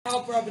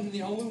I've been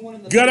the only one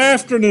in the Good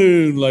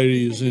afternoon,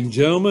 ladies and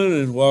gentlemen,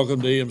 and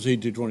welcome to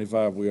EMC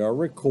 225. We are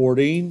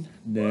recording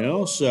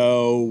now,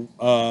 so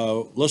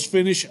let's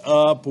finish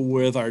up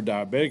with our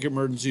diabetic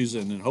emergencies,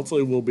 and then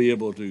hopefully we'll be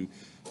able to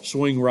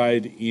swing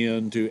right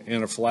into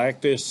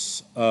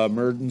anaphylaxis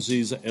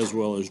emergencies as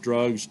well as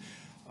drugs.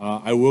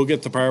 I will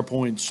get the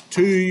PowerPoints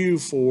to you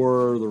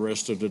for the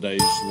rest of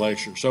today's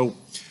lecture. So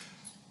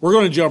we're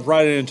going to jump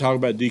right in and talk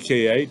about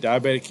DKA,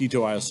 diabetic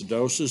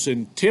ketoacidosis,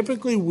 and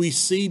typically we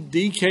see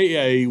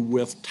DKA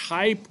with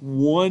type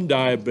 1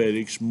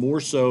 diabetics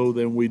more so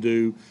than we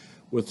do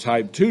with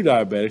type 2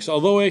 diabetics,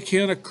 although it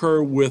can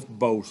occur with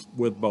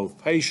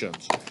both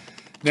patients.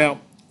 Now,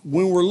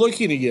 when we're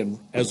looking again,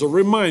 as a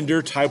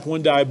reminder, type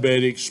 1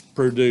 diabetics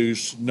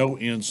produce no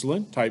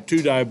insulin. Type 2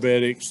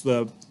 diabetics,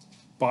 the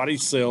body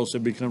cells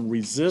have become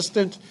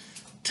resistant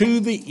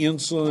to the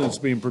insulin that's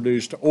being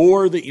produced,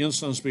 or the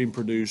insulin that's being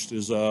produced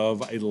is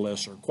of a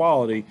lesser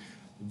quality.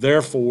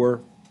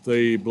 Therefore,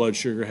 the blood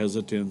sugar has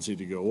a tendency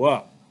to go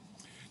up.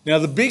 Now,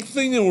 the big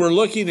thing that we're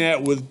looking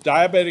at with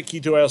diabetic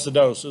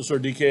ketoacidosis, or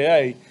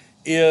DKA,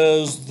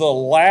 is the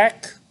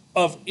lack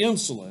of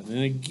insulin.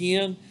 And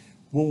again,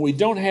 when we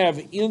don't have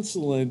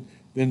insulin,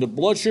 then the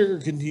blood sugar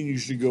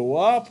continues to go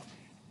up,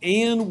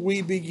 and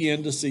we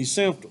begin to see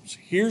symptoms.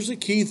 Here's a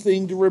key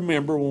thing to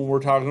remember when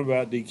we're talking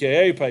about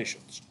DKA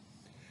patients.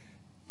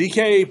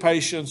 DKA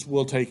patients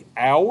will take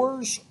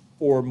hours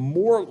or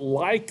more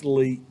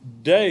likely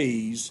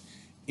days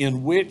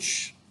in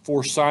which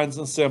for signs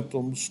and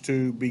symptoms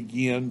to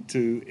begin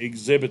to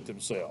exhibit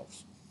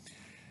themselves.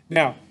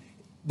 Now,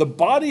 the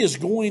body is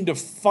going to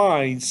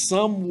find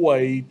some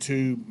way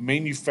to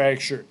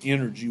manufacture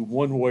energy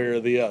one way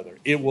or the other.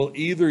 It will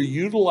either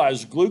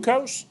utilize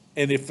glucose,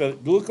 and if the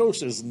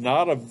glucose is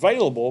not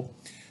available,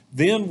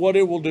 then what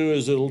it will do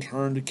is it'll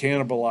turn to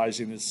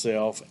cannibalizing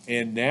itself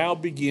and now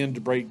begin to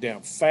break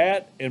down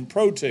fat and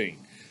protein.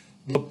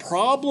 The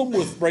problem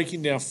with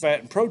breaking down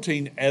fat and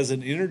protein as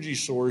an energy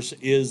source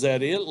is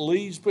that it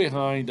leaves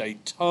behind a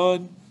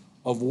ton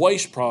of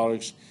waste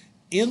products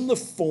in the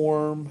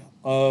form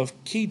of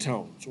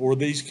ketones, or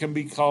these can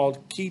be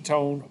called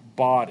ketone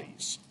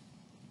bodies.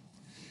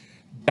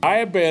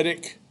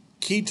 Diabetic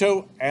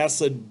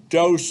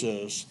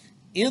ketoacidosis,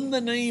 in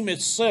the name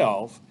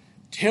itself,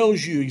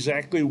 tells you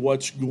exactly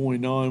what's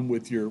going on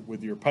with your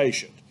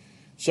patient.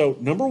 So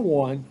number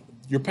one,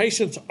 your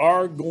patients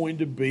are going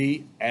to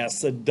be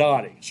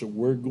acidotic. So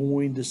we're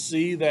going to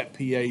see that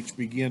pH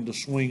begin to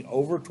swing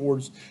over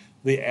towards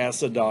the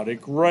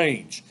acidotic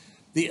range.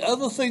 The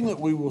other thing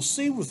that we will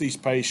see with these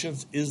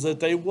patients is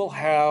that they will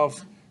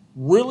have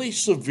really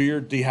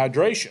severe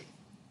dehydration.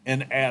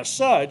 And as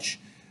such,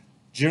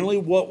 generally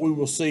what we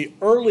will see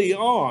early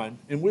on,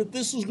 and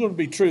this is going to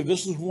be true,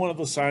 this is one of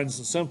the signs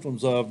and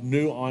symptoms of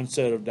new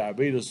onset of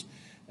diabetes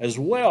as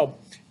well,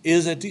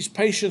 is that these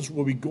patients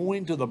will be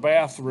going to the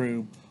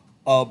bathroom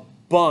a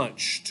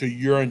bunch to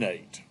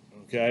urinate,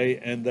 okay?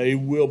 And they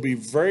will be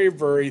very,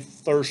 very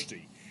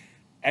thirsty.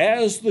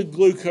 As the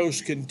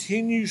glucose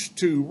continues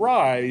to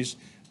rise,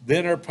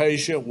 then our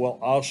patient will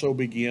also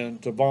begin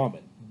to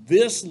vomit.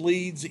 This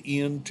leads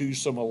into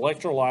some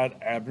electrolyte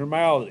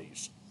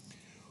abnormalities.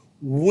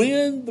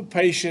 When the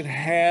patient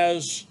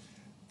has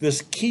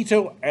this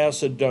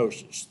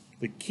ketoacidosis,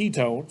 the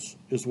ketones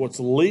is what's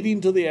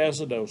leading to the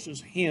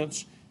acidosis,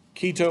 hence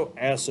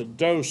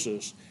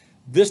ketoacidosis.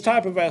 This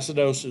type of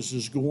acidosis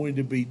is going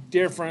to be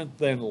different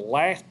than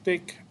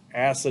lactic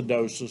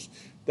acidosis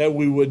that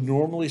we would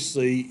normally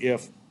see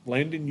if,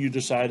 Landon, you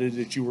decided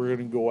that you were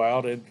going to go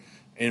out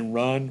and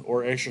run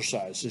or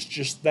exercise.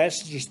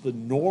 That's just the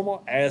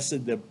normal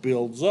acid that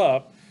builds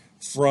up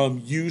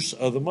from use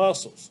of the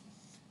muscles.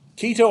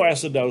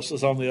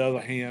 Ketoacidosis, on the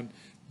other hand,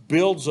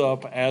 builds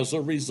up as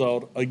a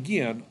result,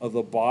 again, of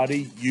the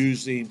body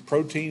using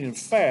protein and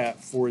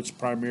fat for its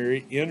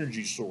primary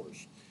energy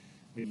source.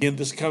 Again,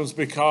 this comes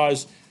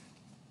because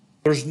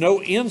there's no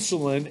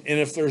insulin, and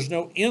if there's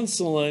no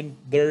insulin,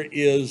 there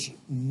is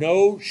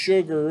no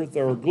sugar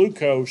or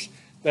glucose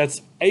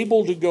that's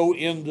able to go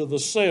into the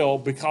cell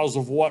because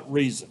of what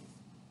reason?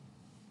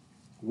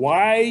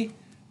 Why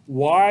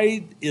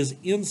is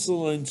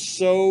insulin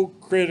so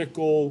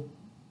critical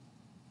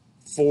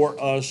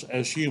for us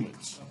as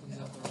humans?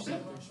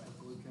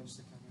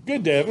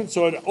 Good, Devin.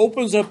 So it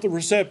opens up the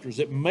receptors.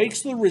 It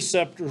makes the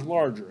receptors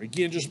larger.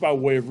 Again, just by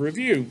way of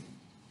review,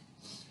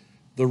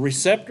 the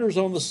receptors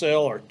on the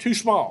cell are too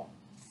small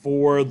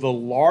for the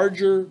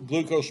larger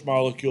glucose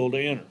molecule to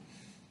enter.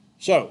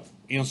 So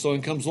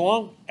insulin comes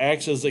along,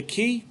 acts as a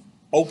key,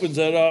 opens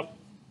that up,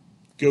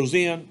 goes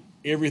in,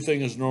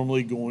 everything is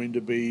normally going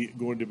to be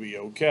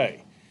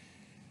okay.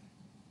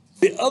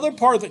 The other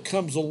part that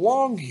comes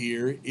along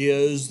here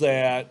is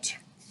that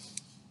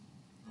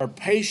our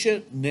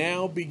patient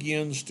now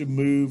begins to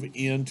move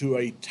into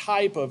a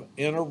type of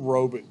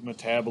anaerobic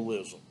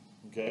metabolism,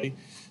 okay?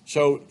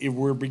 So if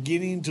we're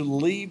beginning to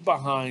leave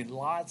behind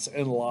lots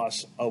and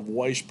lots of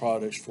waste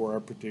products for our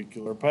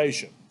particular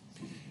patient.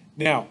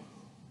 Now,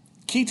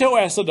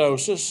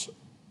 ketoacidosis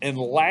and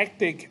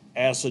lactic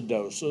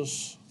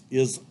acidosis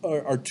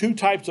are two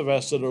types of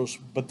acidosis,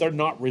 but they're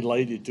not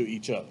related to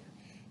each other.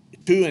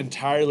 Two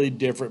entirely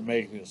different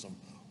mechanisms.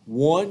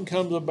 One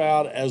comes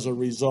about as a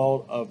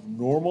result of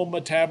normal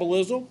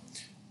metabolism.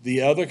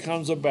 The other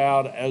comes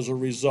about as a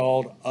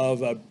result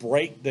of a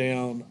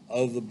breakdown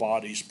of the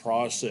body's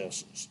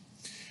processes.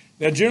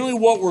 Now, generally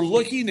what we're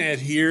looking at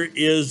here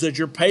is that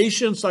your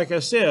patients, like I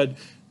said,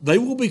 they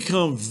will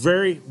become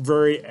very,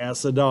 very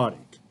acidotic.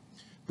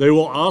 They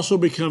will also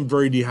become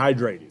very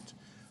dehydrated.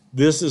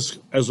 This is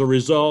as a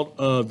result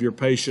of your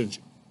patient's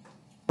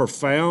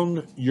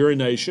profound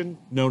urination,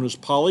 known as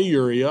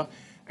polyuria,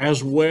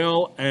 as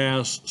well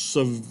as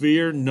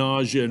severe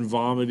nausea and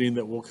vomiting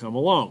that will come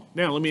along.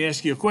 Now, let me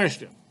ask you a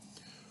question.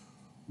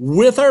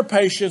 With our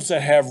patients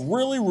that have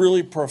really,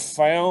 really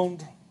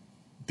profound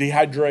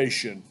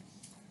dehydration,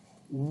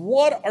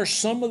 what are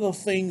some of the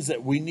things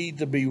that we need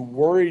to be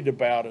worried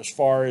about as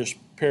far as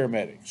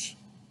paramedics?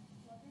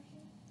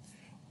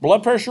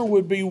 Blood pressure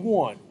would be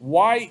one.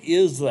 Why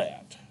is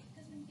that?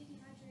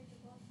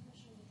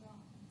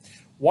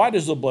 Why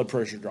does the blood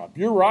pressure drop?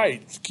 You're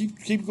right.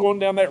 Keep going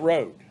down that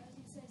road.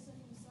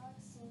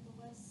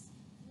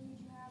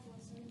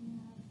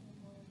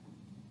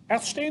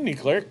 Outstanding,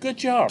 Claire. Good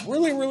job.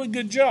 Really, really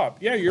good job.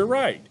 Yeah, you're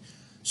right.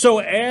 So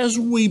as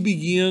we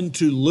begin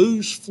to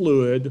lose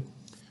fluid,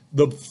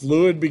 the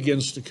fluid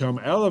begins to come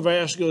out of the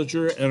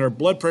vasculature and our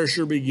blood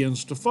pressure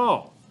begins to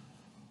fall.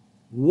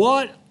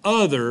 What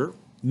other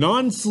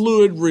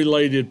non-fluid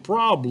related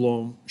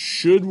problem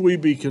should we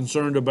be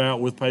concerned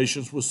about with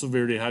patients with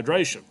severe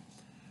dehydration?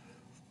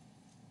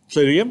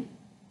 Say it again.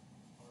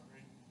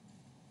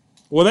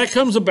 Well, that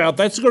comes about,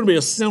 that's going to be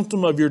a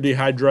symptom of your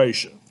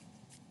dehydration.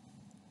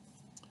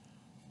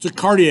 It's a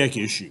cardiac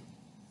issue.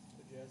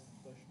 Could you ask the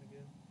question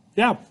again?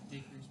 Yeah.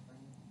 Decreased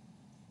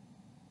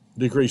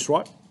Decrease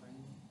brain. what?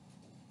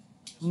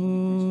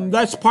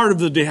 That's part of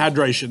the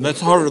dehydration.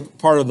 That's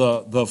part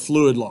of the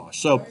fluid loss.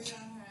 So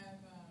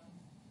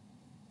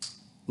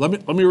let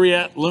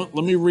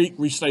me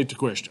restate the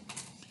question.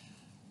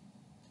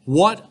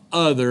 What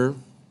other,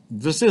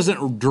 this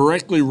isn't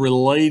directly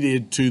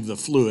related to the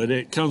fluid,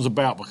 it comes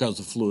about because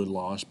of fluid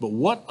loss, but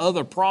what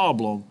other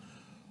problem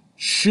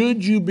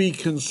should you be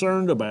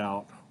concerned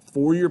about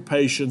for your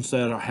patients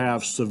that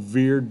have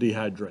severe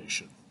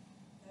dehydration?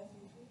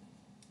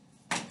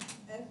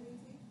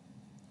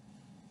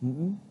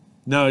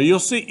 No, you'll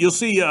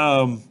see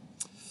a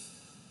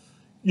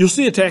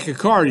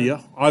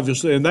tachycardia,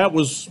 obviously, and that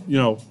was,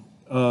 one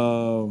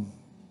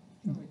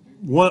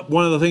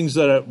of the things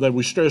that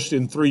we stressed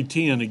in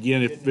 310,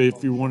 again,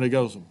 if you want to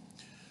go some.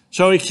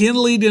 So it can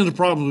lead into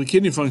problems with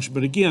kidney function,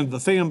 but again, the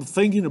thing I'm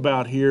thinking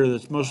about here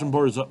that's most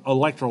important is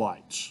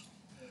electrolytes.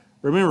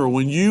 Remember,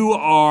 when you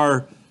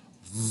are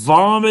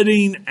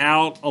vomiting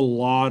out a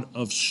lot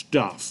of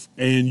stuff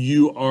and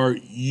you are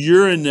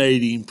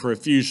urinating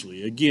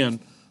profusely, again,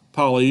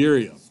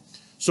 polyuria.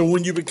 So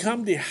when you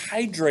become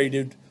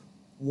dehydrated,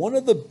 one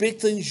of the big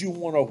things you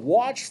want to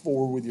watch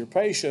for with your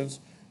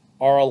patients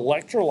are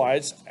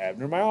electrolytes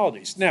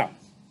abnormalities. Now,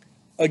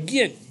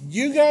 again,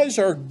 you guys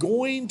are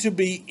going to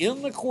be,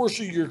 in the course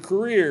of your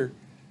career,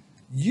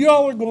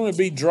 y'all are going to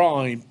be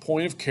drawing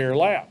point of care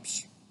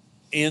labs.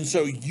 And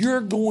so you're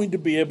going to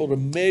be able to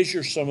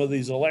measure some of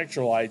these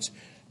electrolytes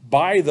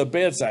by the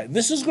bedside. And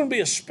this is going to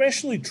be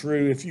especially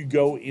true if you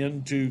go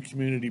into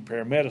community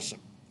paramedicine.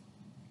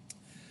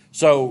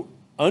 So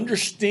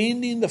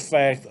understanding the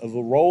fact of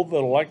the role that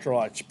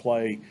electrolytes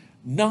play,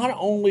 not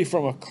only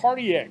from a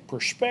cardiac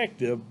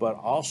perspective, but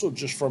also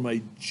just from a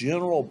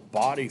general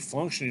body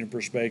functioning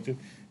perspective,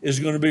 is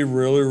going to be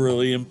really,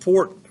 really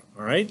important.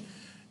 All right.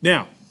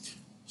 Now,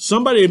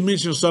 somebody had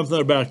mentioned something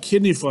about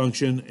kidney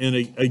function, and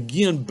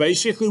again,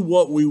 basically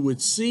what we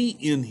would see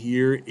in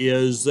here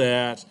is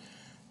that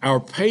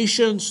our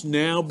patients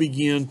now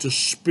begin to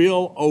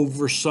spill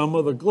over some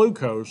of the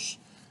glucose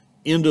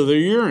into their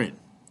urine,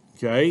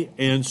 okay?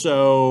 And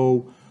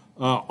so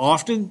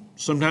often,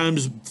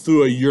 sometimes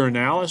through a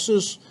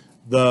urinalysis,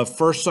 the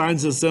first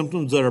signs and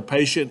symptoms that our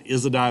patient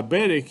is a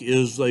diabetic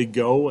is they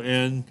go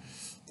and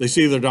they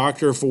see their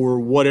doctor for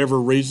whatever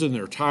reason.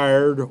 They're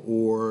tired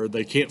or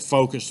they can't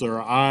focus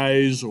their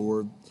eyes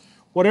or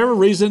whatever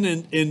reason,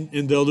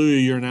 and they'll do a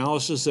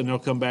urinalysis and they'll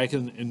come back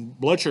and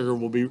blood sugar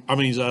will be,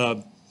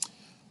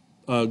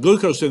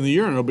 glucose in the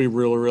urine will be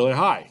really, really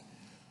high.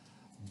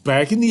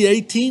 Back in the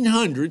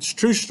 1800s,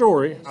 true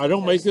story, I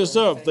don't make this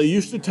up, they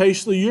used to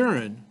taste the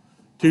urine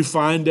to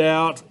find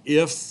out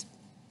if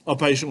a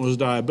patient was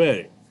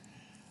diabetic.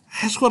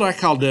 That's what I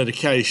call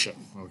dedication,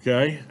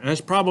 okay?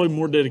 That's probably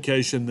more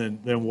dedication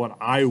than what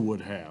I would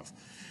have.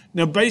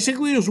 Now,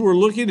 basically, as we're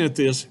looking at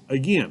this,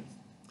 again,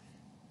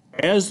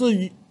 as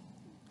the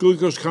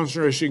glucose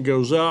concentration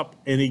goes up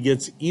and it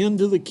gets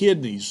into the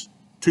kidneys,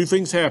 two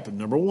things happen.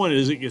 Number one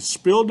is it gets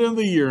spilled into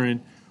the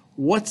urine.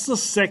 What's the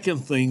second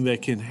thing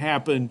that can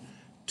happen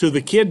to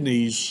the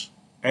kidneys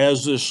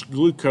as this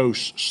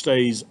glucose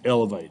stays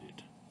elevated?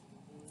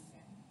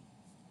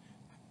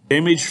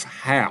 Damage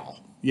how?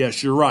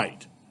 Yes, you're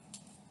right.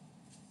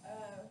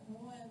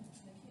 One,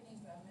 the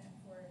kidneys are meant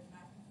for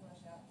not to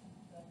flush out the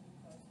glucose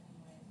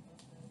anyway,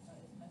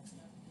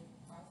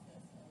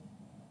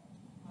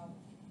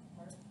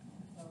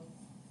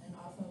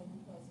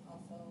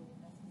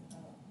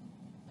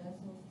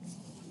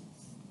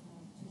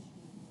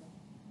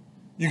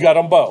 You got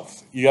them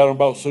both. You got them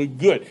both. So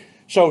good.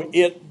 So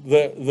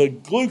the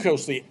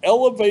glucose, the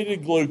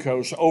elevated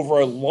glucose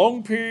over a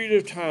long period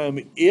of time,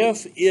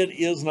 if it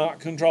is not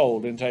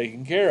controlled and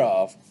taken care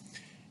of,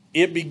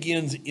 it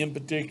begins in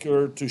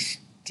particular to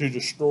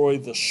destroy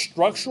the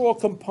structural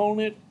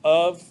component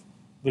of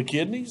the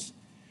kidneys.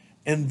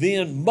 And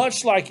then,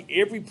 much like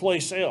every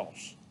place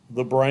else,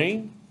 the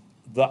brain,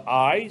 the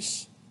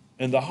eyes,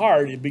 and the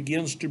heart, it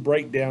begins to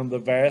break down the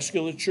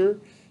vasculature,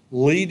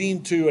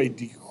 leading to a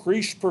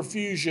decreased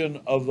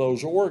perfusion of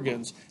those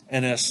organs.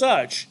 And as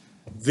such,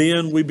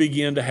 then we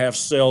begin to have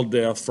cell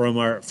death from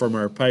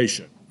our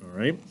patient. All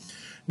right.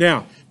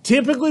 Now,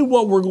 typically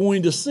what we're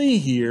going to see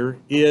here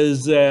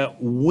is that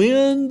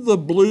when the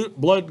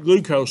blood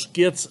glucose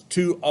gets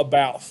to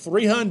about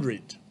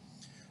 300,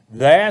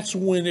 that's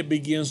when it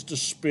begins to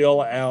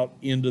spill out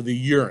into the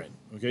urine.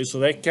 Okay, so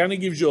that kind of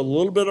gives you a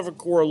little bit of a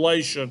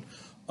correlation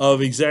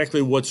of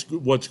exactly what's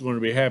going to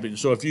be happening.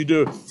 So if you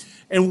do,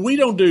 and we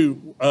don't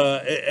do,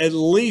 at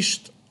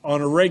least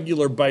on a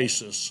regular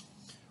basis,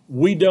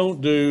 we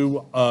don't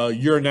do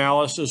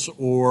urinalysis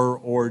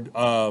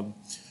or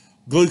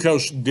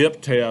glucose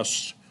dip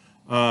tests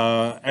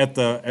at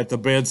the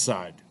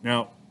bedside.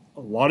 Now,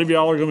 a lot of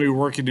y'all are going to be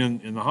working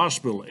in the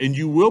hospital, and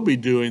you will be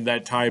doing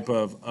that type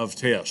of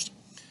test.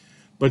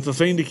 But the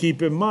thing to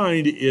keep in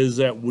mind is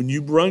that when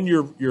you run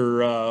your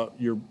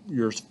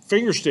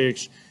finger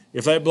sticks,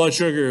 if that blood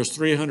sugar is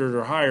 300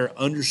 or higher,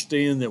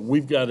 understand that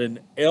we've got an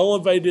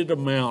elevated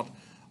amount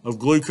of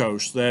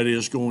glucose that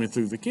is going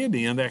through the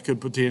kidney, and that could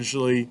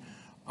potentially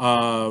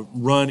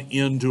run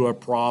into a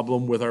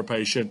problem with our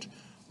patient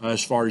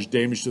as far as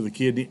damage to the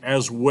kidney,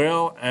 as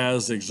well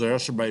as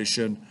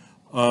exacerbation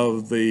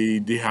of the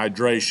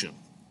dehydration.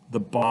 The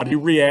body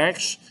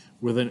reacts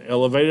with an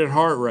elevated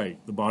heart rate.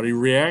 The body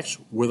reacts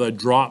with a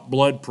dropped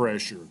blood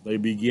pressure. They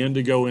begin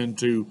to go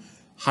into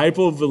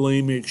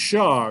hypovolemic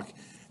shock,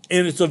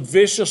 and it's a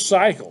vicious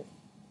cycle.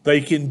 They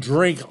can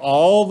drink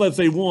all that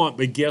they want,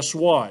 but guess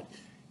what?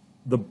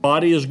 The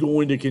body is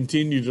going to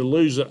continue to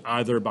lose it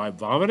either by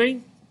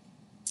vomiting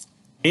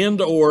and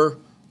or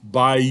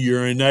by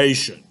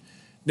urination.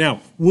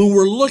 Now, when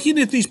we're looking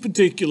at these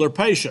particular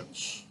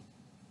patients,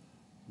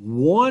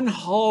 one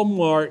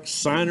hallmark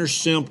sign or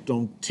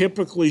symptom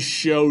typically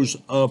shows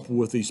up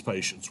with these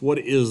patients. What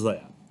is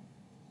that?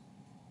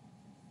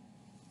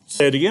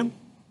 Say it again.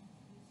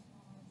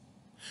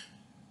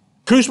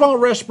 Kussmaul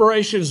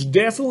respirations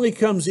definitely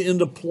comes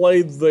into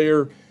play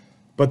there,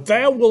 but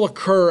that will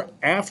occur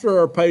after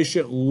our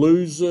patient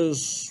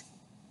loses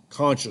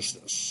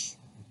consciousness.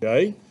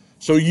 Okay?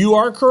 So you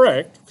are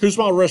correct.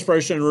 Kussmaul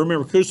respiration, and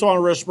remember,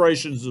 Kussmaul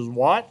respirations is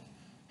what?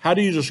 How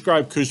do you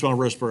describe Kussmaul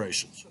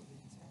respirations?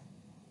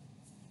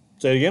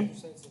 Say it again.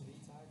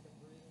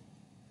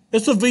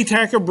 It's a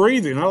V-tach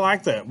breathing. I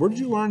like that. Where did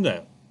you learn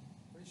that?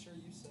 Pretty sure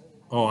you said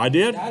it. Oh, I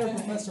did? That or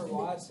Professor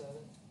Wise said it.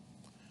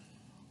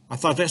 I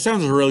thought that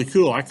sounded really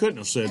cool. I couldn't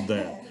have said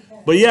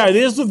that. But yeah, it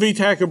is the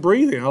V-tach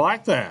breathing. I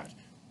like that.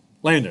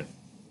 Landon.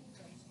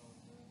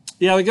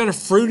 Yeah, they got a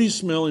fruity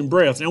smelling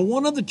breath. Now,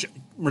 one of the, Tina.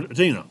 I didn't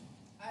know if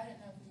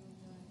we were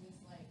doing this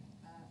like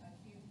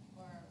acute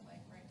or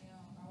like right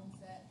now, our own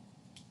set,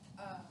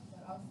 but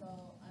also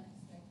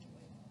unexpected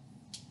weight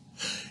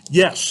loss.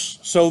 Yes.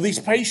 So these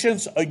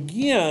patients,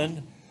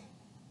 again,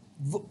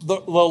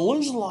 they'll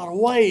lose a lot of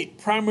weight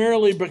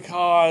primarily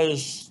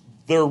because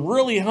they're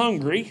really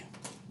hungry,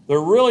 they're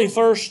really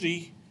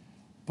thirsty,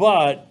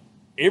 but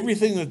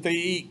everything that they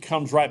eat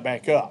comes right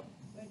back up.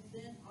 But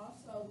then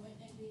also, wouldn't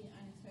it be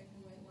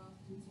unexpected weight loss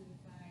due to the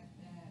fact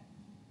that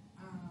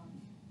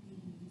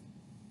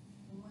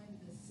when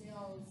the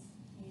cells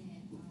can,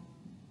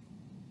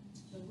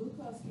 the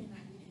glucose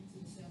cannot get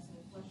into the cells, so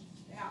it flushes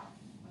it out.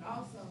 But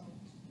also,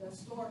 the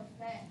stored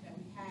fat that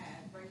we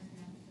have breaks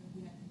down because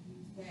we have to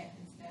use that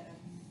instead of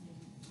using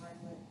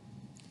regular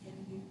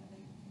energy. I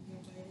think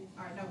is what it is.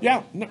 All right, no,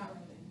 Yeah, no. not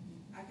regular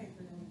energy. I can't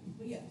remember,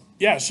 but yes.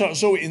 Yeah,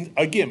 so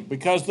again,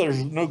 because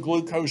there's no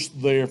glucose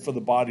there for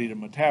the body to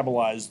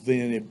metabolize,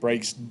 then it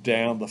breaks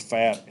down the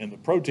fat and the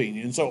protein.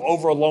 And so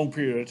over a long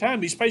period of time,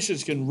 these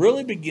patients can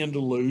really begin to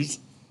lose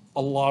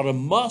a lot of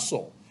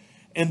muscle.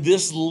 And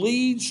this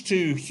leads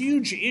to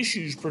huge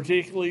issues,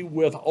 particularly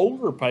with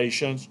older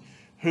patients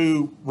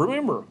who,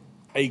 remember,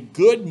 a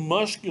good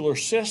muscular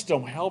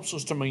system helps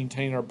us to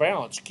maintain our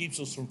balance, keeps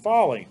us from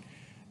falling.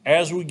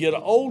 As we get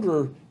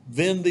older,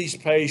 then these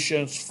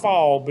patients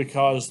fall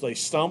because they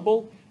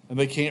stumble and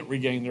they can't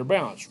regain their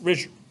balance.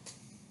 Richard.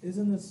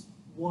 Isn't this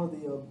one of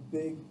the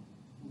big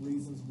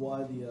reasons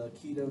why the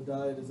keto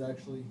diet is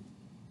actually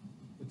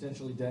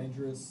potentially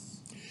dangerous?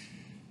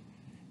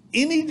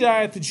 Any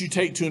diet that you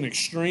take to an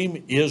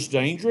extreme is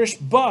dangerous,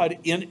 but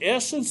in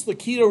essence, the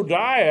keto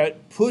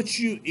diet puts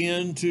you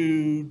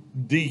into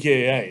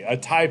DKA, a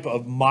type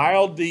of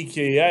mild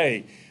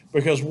DKA,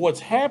 because what's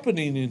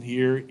happening in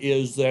here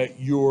is that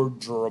you're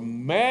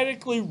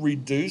dramatically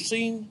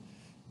reducing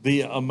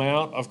the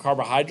amount of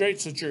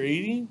carbohydrates that you're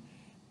eating,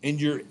 and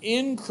you're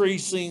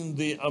increasing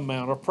the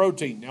amount of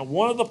protein. Now,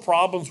 one of the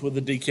problems with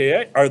the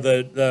DKA or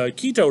the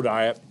keto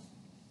diet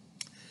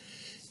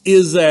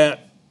is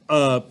that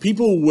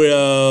people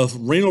with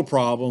renal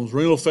problems,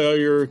 renal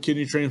failure,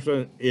 kidney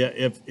transplant,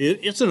 if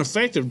it's an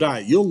effective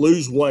diet, you'll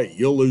lose weight.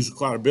 You'll lose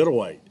quite a bit of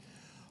weight.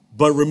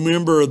 But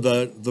remember,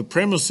 the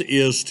premise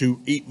is to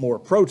eat more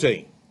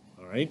protein.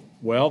 All right.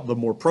 Well, the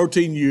more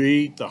protein you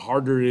eat, the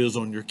harder it is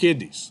on your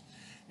kidneys.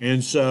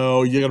 And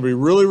so you got to be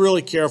really,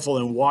 really careful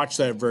and watch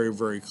that very,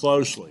 very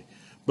closely.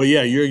 But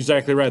yeah, you're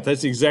exactly right.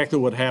 That's exactly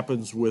what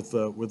happens with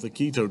the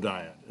keto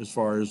diet as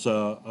far as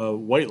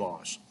weight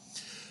loss.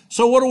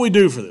 So what do we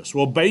do for this?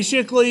 Well,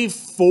 basically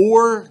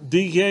for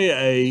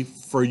DKA,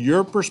 for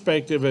your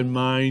perspective and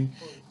mine,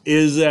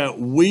 is that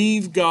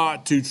we've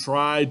got to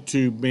try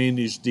to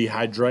manage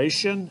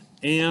dehydration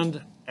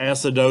and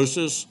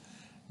acidosis.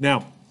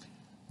 Now,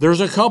 there's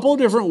a couple of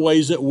different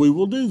ways that we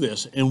will do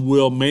this, and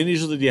we'll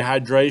manage the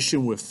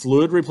dehydration with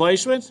fluid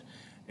replacement,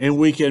 and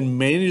we can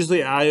manage the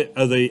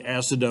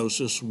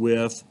acidosis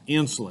with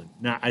insulin.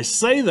 Now, I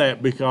say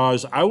that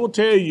because I will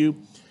tell you,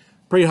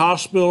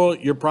 pre-hospital,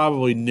 you're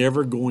probably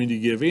never going to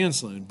give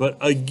insulin. But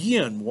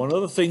again, one of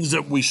the things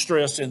that we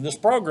stress in this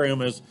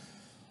program is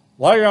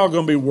a lot of y'all are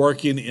going to be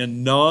working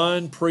in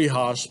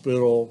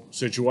non-pre-hospital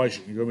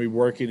situations. You're going to be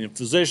working in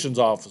physicians'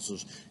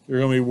 offices. You're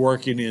going to be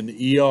working in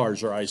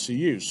ERs or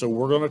ICUs. So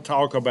we're going to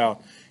talk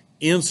about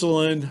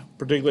insulin,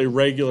 particularly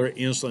regular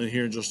insulin,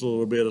 here in just a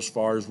little bit as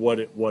far as what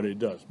it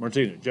does.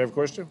 Martina, do you have a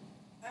question?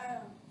 I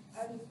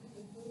just think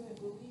the fluid,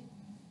 but we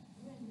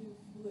wouldn't do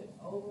fluid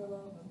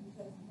overload, but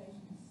because the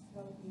patient is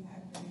so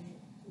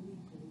dehydrated, could we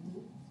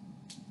dilute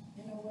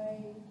in a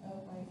way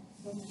of like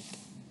so much?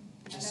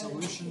 The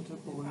solution to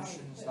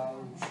pollution is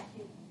dilution.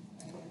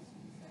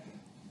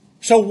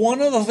 So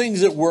one of the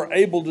things that we're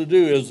able to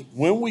do is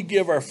when we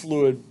give our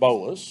fluid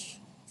bolus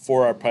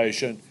for our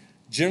patient,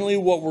 generally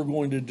what we're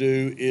going to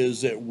do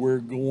is that we're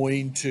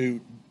going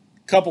to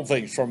couple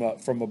things from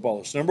a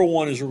bolus. Number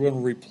one is we're going to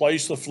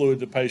replace the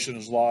fluid the patient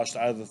has lost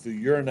either through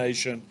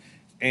urination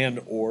and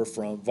or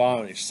from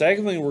vomiting.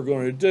 Second thing we're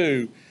going to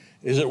do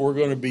is that we're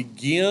going to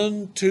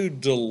begin to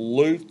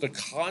dilute the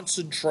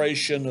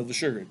concentration of the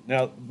sugar.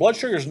 Now, blood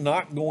sugar is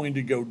not going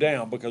to go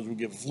down because we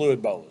give a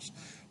fluid bolus.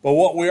 But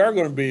what we are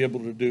going to be able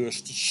to do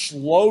is to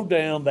slow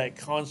down that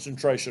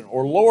concentration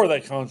or lower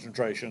that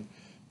concentration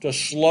to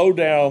slow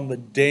down the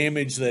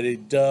damage that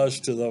it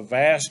does to the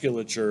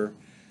vasculature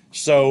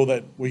so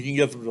that we can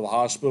get them to the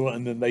hospital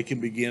and then they can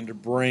begin to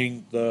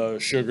bring the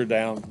sugar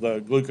down, the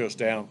glucose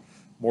down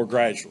more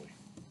gradually.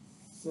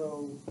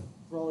 So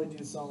probably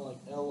do something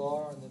like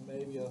LR and then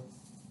maybe a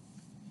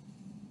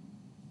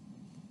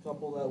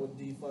couple that with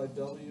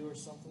D5W or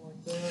something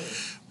like that?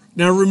 Or?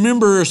 Now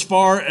remember, as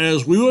far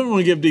as we wouldn't want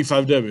to give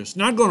D5W, it's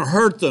not going to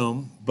hurt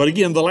them, but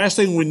again, the last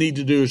thing we need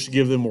to do is to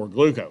give them more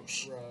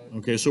glucose. Right.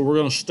 Okay, so we're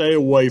going to stay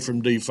away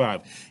from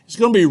D5. It's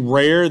going to be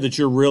rare that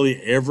you're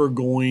really ever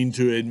going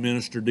to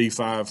administer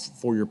D5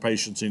 for your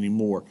patients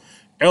anymore.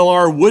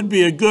 LR would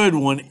be a good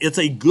one. It's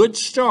a good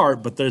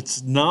start, but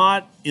it's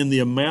not in the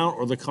amount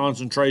or the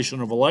concentration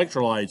of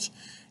electrolytes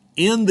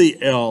in the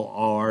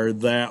LR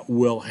that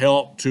will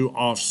help to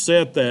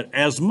offset that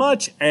as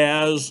much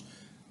as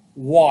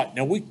what?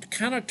 Now, we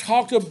kind of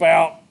talked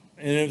about,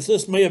 and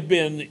this may have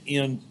been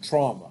in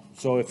trauma,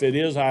 so if it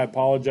is, I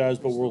apologize,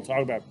 but we'll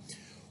talk about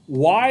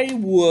why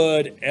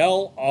would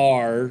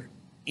LR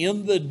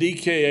in the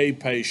DKA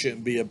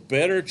patient be a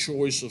better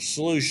choice of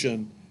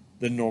solution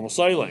than normal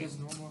saline? Because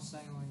normal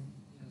saline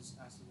is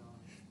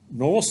acidotic.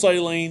 Normal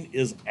saline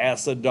is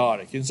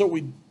acidotic, and so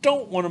we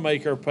don't want to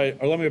make our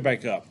patient, or let me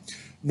back up.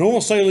 Normal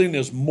saline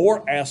is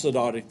more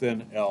acidotic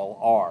than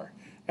LR.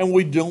 And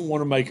we don't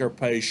want to make our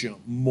patient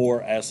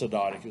more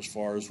acidotic as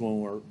far as when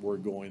we're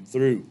going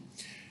through.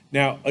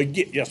 Now,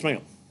 again, yes,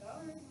 ma'am. The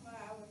only reason why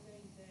I would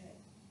think that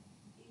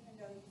even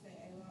though you say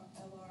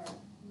LR,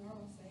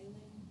 normal saline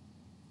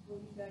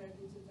would be better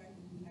due to the fact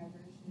of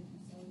dehydration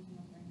and sodium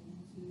bringing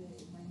into it,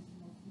 it brings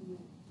more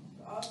fluid.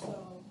 But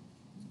also,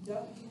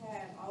 don't you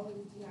have all of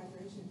this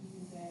dehydration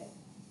means that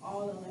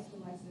all the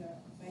electrolytes are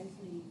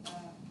basically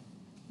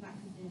not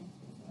condensed,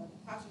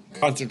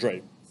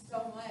 Concentrate.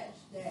 so much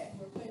that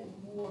we're putting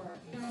more,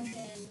 you know what I'm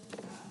saying,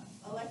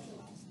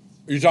 electrolytes.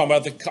 Are you talking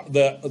about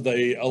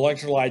the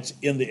electrolytes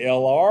in the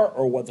LR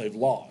or what they've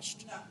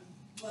lost? No,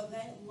 well,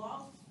 they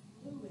lost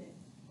fluid,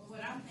 but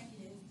what I'm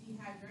thinking is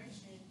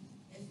dehydration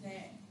is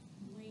that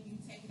when you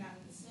take it out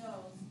of the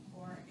cells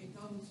or it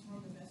goes from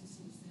the vessels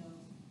to the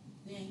cells,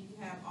 then you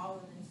have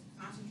all of this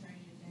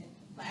concentrated that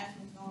the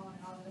plasma's gone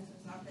and all of this.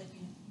 So I'm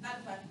thinking,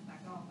 not the plasma's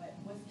not gone, but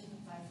what's in the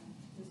plasma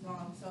is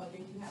gone. So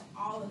then you have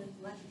all of this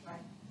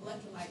electrolyte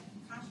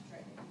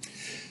concentrated.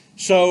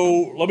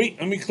 So let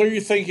me clear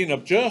your thinking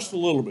up just a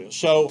little bit.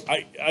 So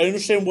I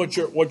understand what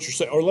you're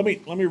saying, or let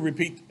me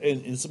repeat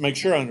and make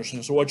sure I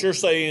understand. So what you're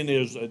saying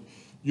is that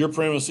your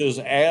premise is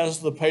as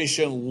the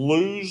patient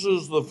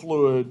loses the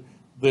fluid,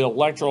 the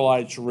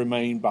electrolytes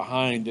remain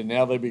behind, and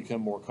now they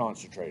become more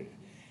concentrated.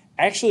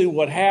 Actually,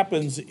 what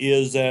happens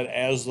is that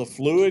as the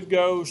fluid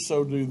goes,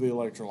 so do the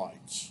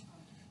electrolytes.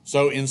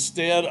 So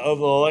instead of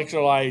the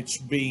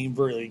electrolytes being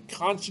very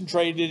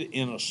concentrated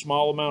in a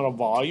small amount of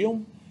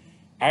volume,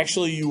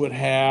 actually you would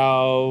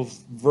have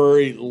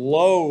very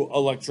low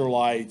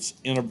electrolytes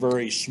in a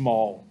very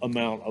small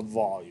amount of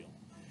volume.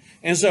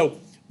 And so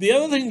the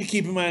other thing to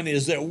keep in mind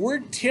is that we're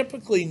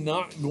typically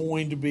not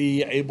going to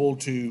be able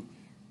to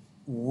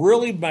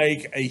really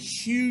make a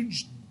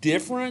huge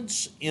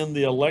difference in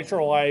the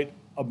electrolyte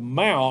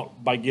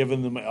amount by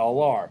giving them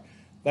LR.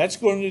 That's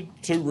going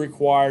to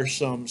require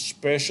some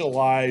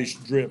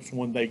specialized drips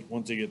once they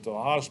get to the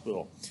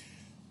hospital.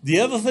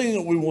 The other thing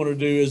that we want to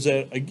do is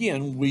that,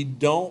 again, we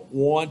don't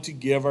want to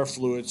give our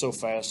fluid so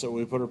fast that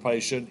we put our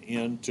patient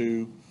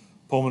into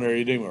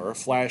pulmonary edema or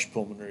flash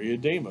pulmonary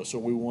edema. So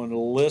we want to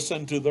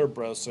listen to their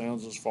breath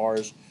sounds as far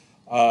as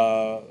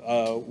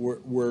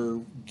we're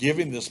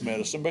giving this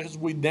medicine, because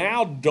we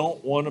now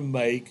don't want to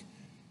make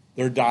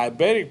their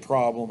diabetic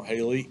problem,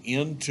 Haley,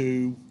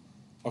 into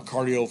a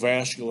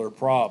cardiovascular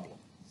problem.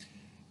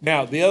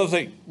 Now, the other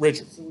thing,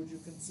 Richard. So would you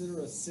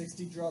consider a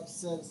 60 drop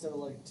set instead of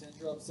like a 10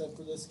 drop set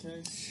for this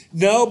case?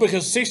 No,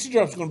 because 60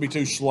 drops is going to be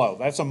too slow.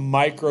 That's a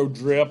micro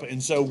drip,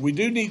 and so we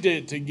do need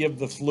to give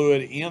the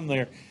fluid in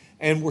there.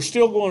 And we're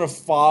still going to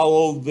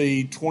follow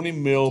the 20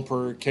 mil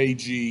per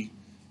kg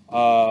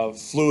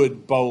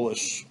fluid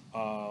bolus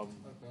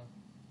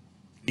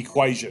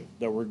equation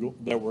that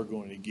we're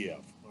going to give.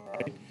 All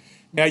right.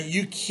 Now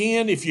you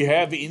can, if you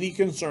have any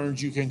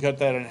concerns, you can cut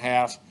that in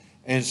half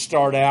and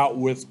start out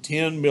with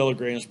 10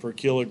 milligrams per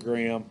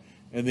kilogram,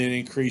 and then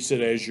increase it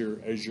as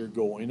you're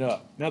going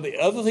up. Now the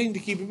other thing to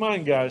keep in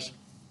mind, guys,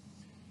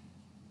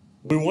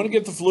 we want to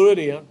get the fluid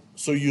in,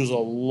 so use a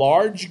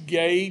large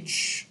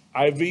gauge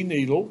IV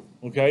needle,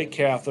 okay,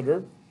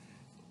 catheter,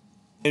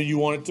 and you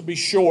want it to be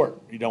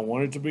short. You don't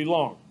want it to be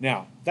long.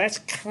 Now, that's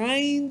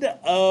kind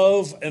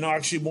of an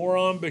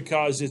oxymoron,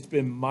 because it's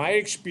been my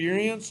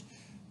experience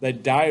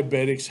that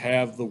diabetics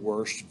have the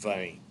worst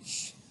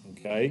veins,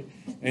 okay?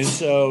 And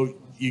so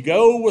you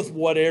go with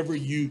whatever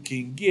you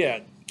can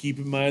get. Keep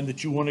in mind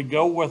that you want to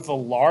go with the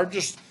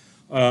largest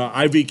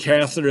IV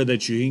catheter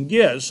that you can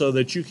get, so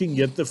that you can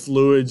get the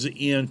fluids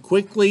in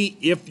quickly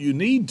if you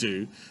need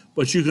to,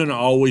 but you can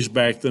always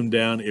back them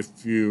down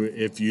if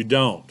you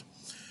don't.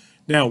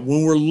 Now,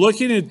 when we're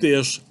looking at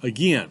this,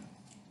 again,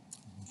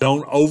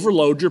 don't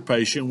overload your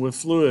patient with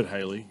fluid,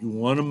 Haley. You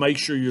want to make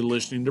sure you're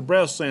listening to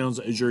breath sounds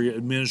as you're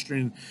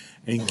administering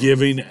and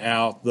giving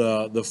out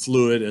the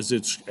fluid as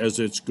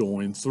it's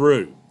going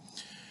through.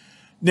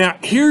 Now,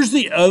 here's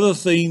the other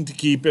thing to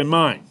keep in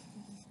mind.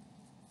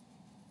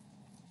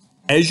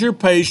 As your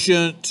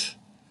patient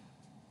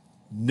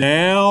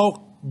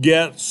now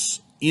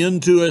gets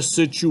into a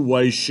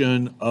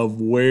situation of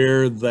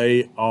where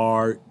they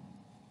are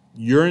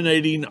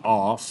urinating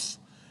off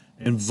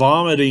and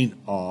vomiting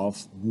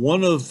off,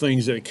 one of the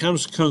things that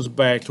comes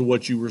back to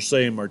what you were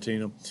saying,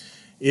 Martina,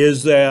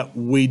 is that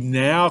we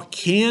now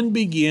can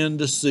begin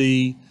to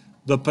see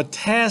the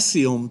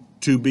potassium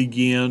to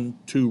begin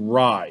to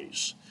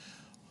rise.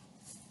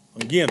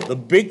 Again, the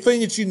big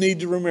thing that you need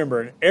to remember,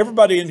 and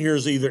everybody in here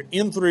is either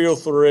in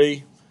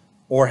 303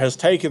 or has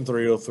taken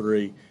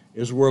 303,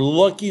 is we're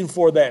looking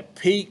for that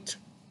peaked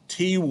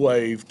T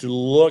wave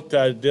to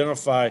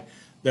identify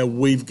that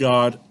we've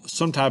got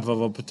some type of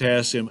a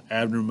potassium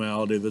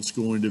abnormality that's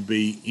going to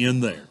be in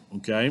there,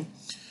 okay?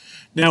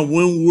 Now,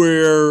 when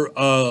we're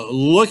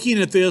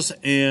looking at this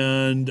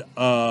and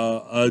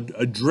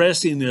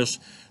addressing this,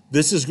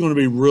 this is going to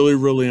be really,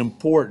 really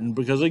important,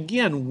 because,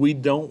 again, we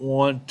don't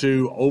want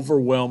to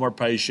overwhelm our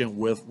patient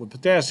with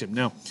potassium.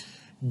 Now,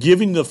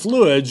 giving the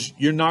fluids,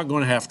 you're not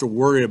going to have to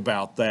worry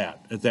about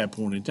that at that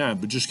point in time,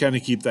 but just kind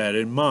of keep that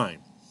in mind.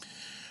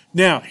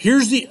 Now,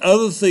 here's the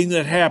other thing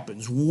that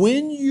happens.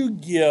 When you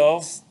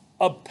give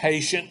a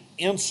patient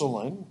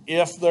insulin,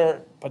 if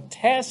their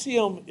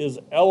potassium is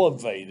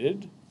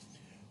elevated,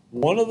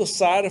 one of the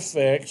side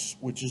effects,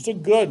 which is a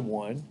good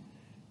one,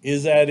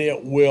 is that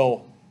it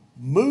will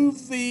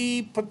move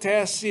the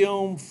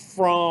potassium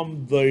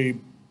from the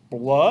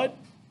blood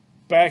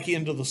back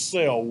into the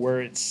cell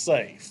where it's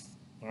safe,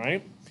 all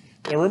right?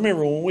 Now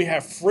remember, when we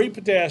have free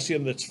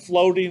potassium that's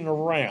floating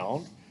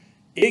around,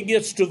 it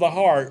gets to the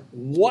heart.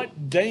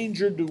 What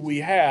danger do we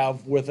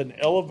have with an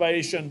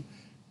elevation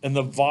in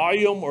the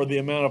volume or the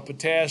amount of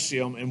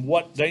potassium, and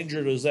what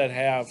danger does that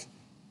have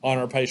on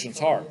our patient's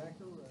heart?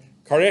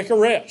 Cardiac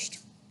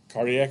arrest.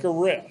 Cardiac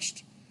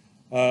arrest.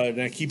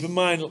 Now keep in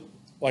mind,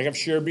 like I've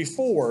shared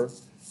before,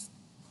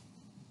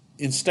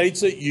 in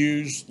states that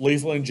use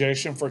lethal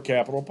injection for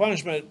capital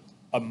punishment,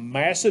 a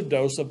massive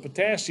dose of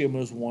potassium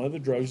is one of the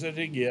drugs that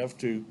they give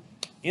to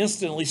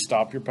instantly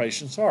stop your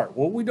patient's heart.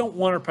 Well, we don't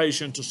want our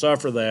patient to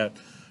suffer that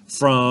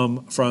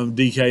from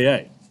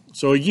DKA.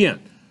 So again,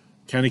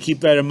 kind of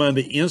keep that in mind.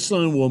 The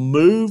insulin will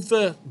move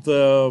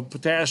the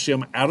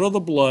potassium out of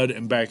the blood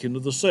and back into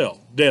the cell.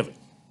 Devin.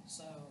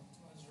 So I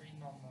was reading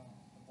on the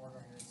board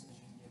right here, it says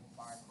you can give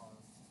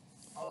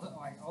bicarb.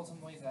 Like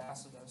ultimately, the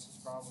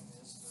acidosis problem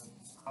is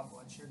the high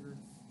blood sugar,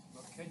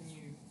 but couldn't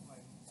you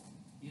like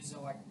use it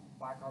like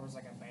bicarb as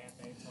like a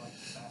band-aid to like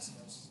keep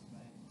acidosis at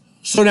bay?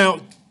 So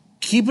now,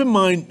 keep in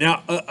mind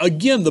now,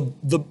 again, the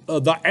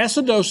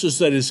acidosis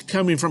that is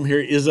coming from here,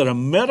 is it a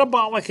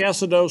metabolic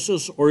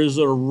acidosis or is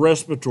it a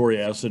respiratory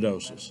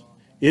acidosis?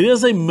 It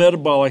is a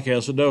metabolic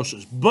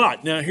acidosis.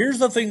 But now here's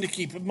the thing to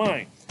keep in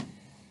mind.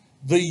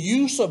 The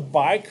use of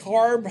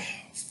bicarb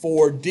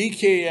for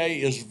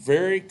DKA is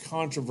very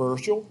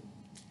controversial,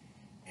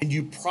 and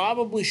you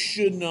probably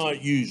should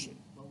not use it.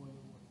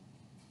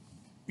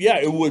 Yeah,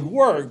 it would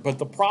work, but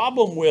the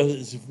problem with it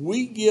is if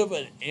we give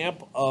an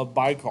amp of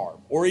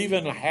bicarb, or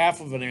even a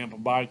half of an amp of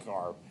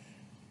bicarb,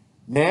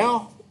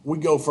 now we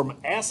go from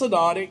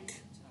acidotic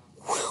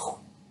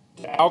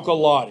to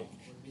alkalotic.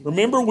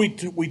 Remember,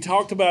 we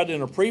talked about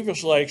in a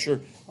previous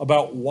lecture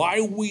about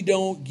why we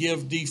don't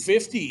give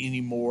D50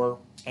 anymore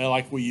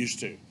like we used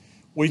to.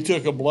 We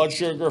took a blood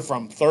sugar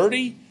from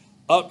 30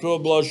 up to a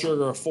blood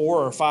sugar of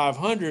 400 or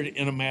 500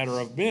 in a matter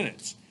of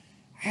minutes.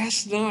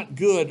 That's not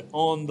good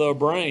on the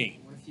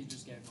brain. What if you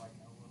just gave like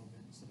a little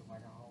bit instead of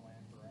like a whole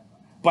amp or a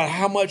But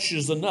how much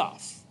is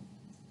enough?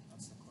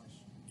 That's the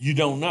question. You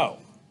don't know.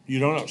 You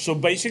don't know. So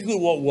basically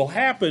what will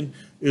happen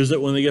is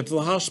that when they get to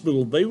the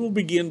hospital, they will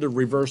begin to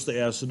reverse the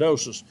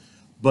acidosis,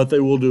 but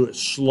they will do it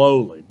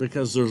slowly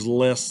because there's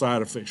less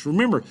side effects.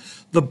 Remember,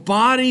 the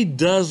body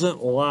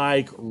doesn't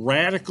like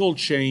radical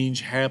change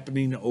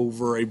happening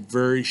over a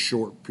very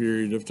short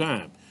period of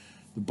time.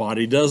 The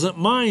body doesn't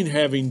mind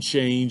having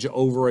change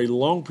over a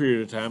long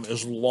period of time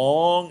as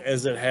long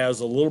as it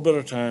has a little bit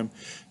of time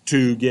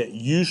to get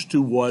used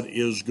to what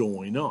is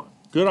going on.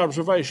 Good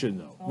observation,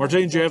 though.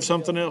 Martine, do you have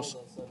something else?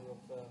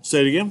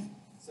 Say it again.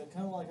 So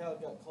kind of like how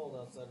it got cold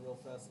outside real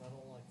fast, and I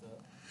don't like that.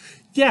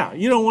 Yeah,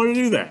 you don't want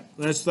to do that.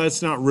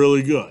 That's not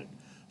really good.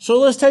 So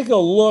let's take a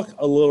look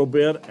a little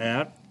bit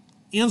at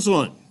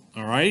insulin.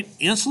 All right,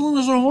 insulin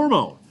is a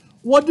hormone.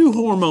 What do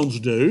hormones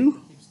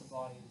do? Keeps the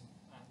body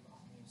at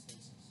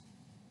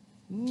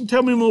homeostasis.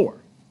 Tell me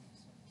more. So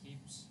it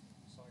keeps,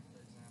 so like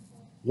for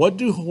example, What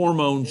do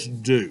hormones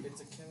do?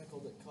 It's a chemical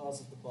that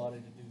causes the body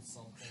to do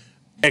something.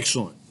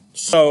 Excellent.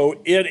 So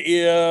it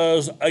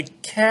is a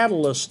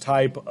catalyst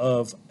type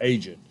of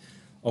agent.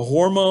 A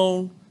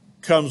hormone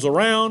comes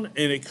around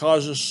and it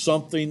causes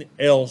something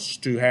else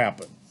to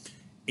happen.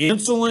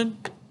 Insulin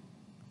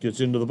gets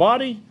into the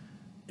body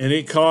and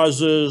it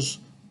causes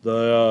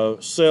the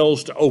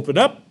cells to open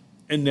up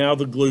and now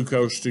the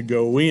glucose to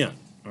go in.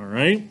 All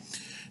right.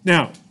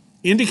 Now,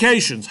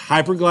 indications: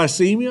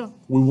 hyperglycemia.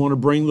 We want to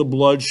bring the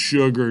blood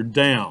sugar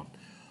down.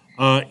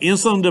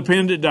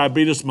 Insulin-dependent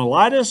diabetes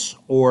mellitus,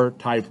 or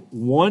type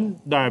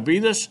 1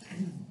 diabetes,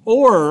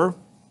 or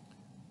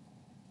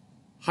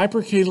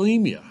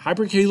hyperkalemia.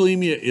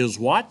 Hyperkalemia is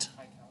what?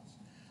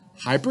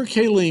 high calcium.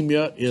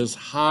 Hyperkalemia is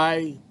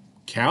high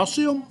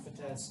calcium,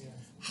 Potassium.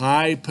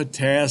 high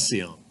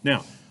potassium.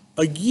 Now,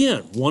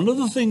 again, one of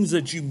the things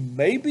that you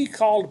may be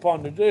called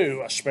upon to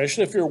do,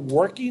 especially if you're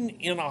working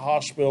in a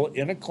hospital,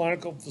 in a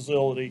clinical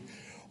facility,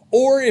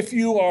 or if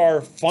you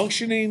are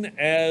functioning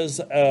as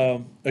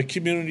a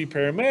community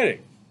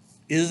paramedic,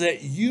 is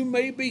that you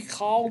may be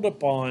called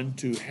upon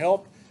to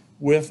help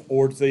with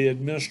or the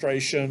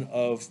administration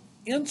of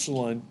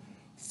insulin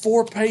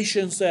for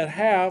patients that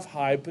have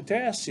high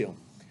potassium.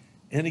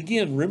 And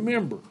again,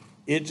 remember,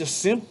 it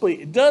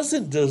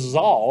doesn't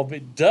dissolve,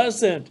 it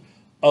doesn't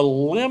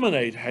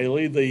eliminate,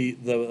 Haley,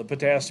 the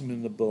potassium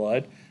in the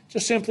blood,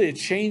 just simply it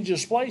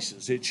changes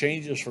places. It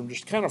changes from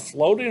just kind of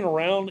floating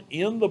around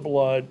in the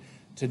blood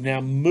to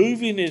now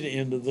moving it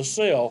into the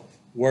cell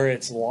where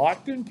it's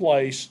locked in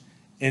place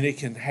and it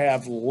can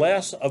have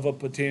less of a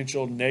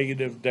potential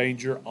negative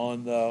danger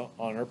on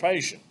our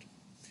patient.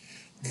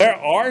 There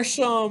are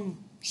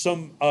some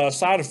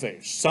side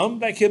effects, some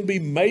that can be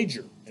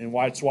major, and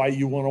that's why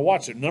you want to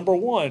watch it. Number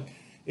one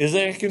is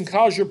that it can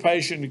cause your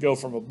patient to go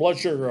from a blood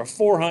sugar of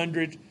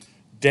 400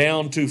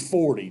 down to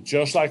 40,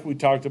 just like we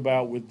talked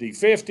about with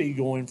D50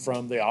 going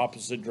from the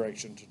opposite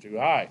direction to too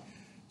high.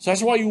 So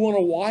that's why you want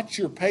to watch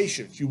your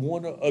patients. You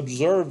want to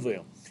observe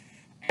them.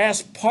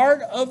 As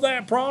part of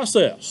that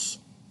process,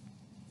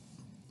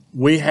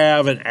 we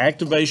have an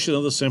activation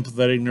of the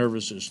sympathetic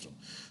nervous system.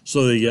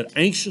 So they get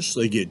anxious,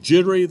 they get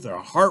jittery, their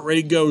heart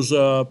rate goes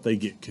up, they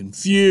get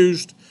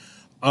confused.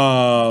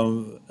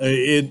 In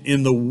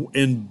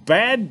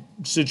bad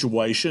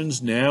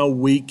situations, now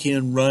we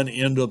can run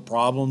into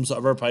problems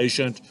of our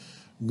patient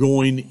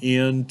going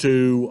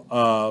into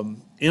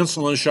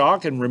insulin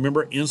shock. And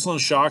remember, insulin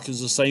shock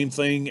is the same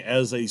thing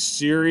as a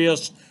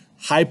serious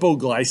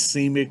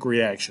hypoglycemic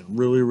reaction,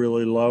 really,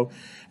 really low.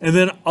 And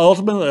then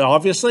ultimately,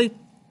 obviously,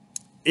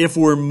 if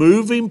we're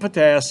moving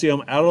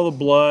potassium out of the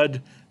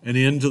blood and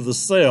into the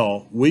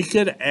cell, we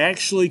could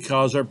actually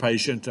cause our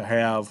patient to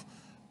have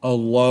a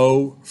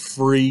low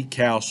free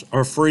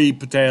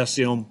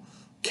potassium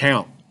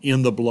count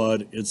in the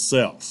blood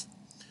itself.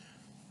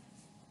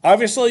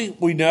 Obviously,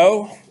 we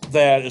know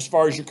that as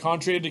far as your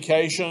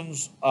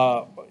contraindications,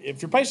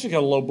 if your patient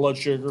got a low blood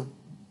sugar,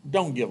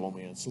 don't give them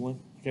insulin.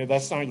 Okay,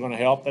 that's not going to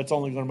help. That's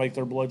only going to make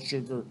their blood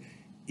sugar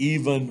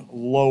even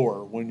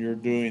lower when you're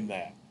doing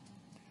that.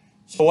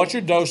 So what's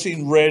your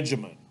dosing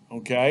regimen?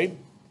 Okay,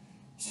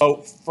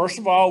 So first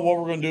of all, what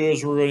we're going to do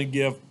is we're going to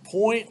give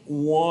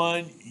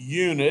 0.1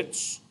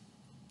 units.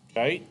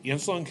 Okay,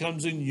 insulin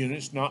comes in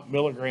units, not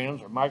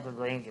milligrams or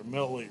micrograms or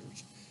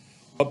milliliters,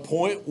 but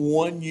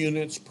 0.1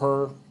 units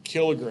per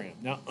kilogram.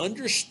 Now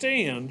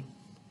understand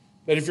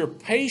that if your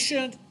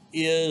patient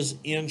is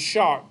in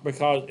shock,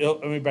 because,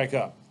 let me back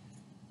up.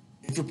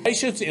 If your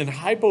patient's in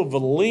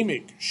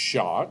hypovolemic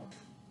shock,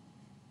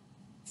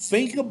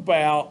 think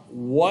about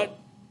what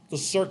the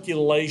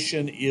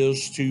circulation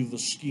is to the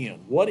skin.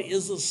 What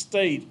is the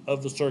state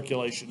of the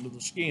circulation to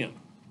the skin?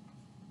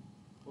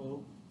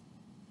 Well,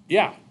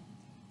 Yeah.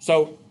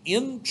 So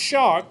in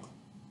shock,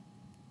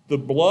 the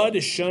blood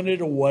is shunted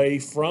away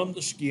from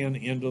the skin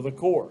into the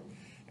core.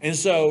 And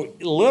so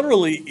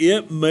literally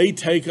it may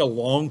take a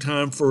long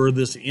time for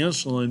this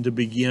insulin to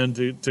begin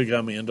to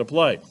come into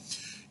play.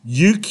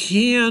 You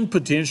can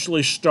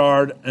potentially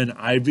start an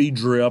IV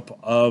drip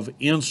of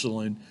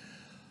insulin,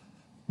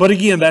 but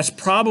again, that's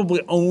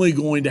probably only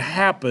going to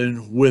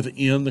happen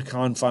within the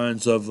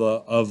confines of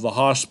the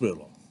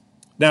hospital.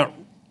 Now,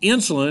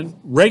 insulin,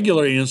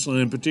 regular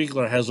insulin in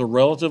particular, has a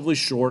relatively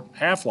short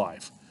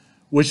half-life,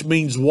 which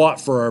means what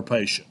for our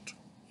patient?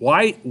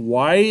 Why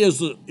is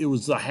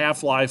the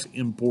half-life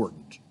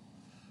important?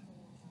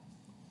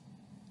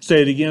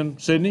 Say it again,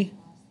 Sydney.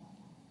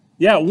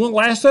 Yeah, it won't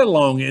last that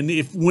long, and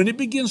when it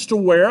begins to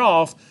wear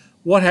off,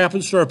 what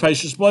happens to our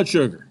patient's blood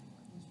sugar?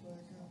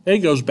 It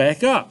goes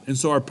back up, and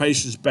so our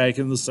patient's back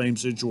in the same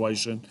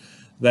situation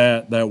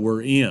that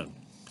we're in.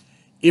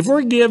 If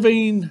we're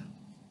giving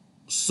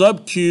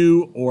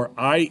sub-Q or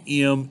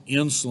IM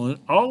insulin,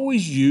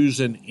 always use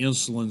an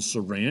insulin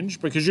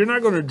syringe because you're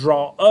not going to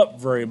draw up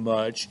very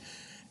much.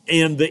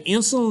 And the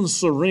insulin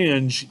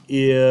syringe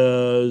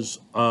is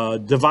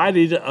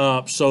divided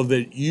up so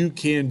that you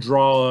can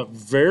draw up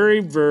very,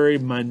 very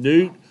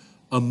minute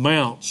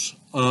amounts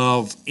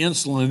of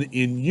insulin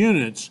in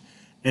units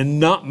and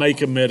not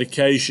make a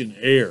medication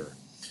error.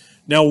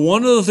 Now,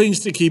 one of the things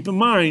to keep in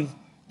mind,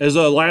 as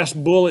the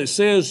last bullet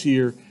says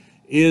here,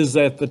 is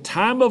that the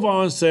time of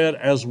onset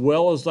as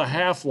well as the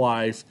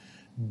half-life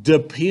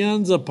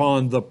depends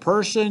upon the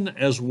person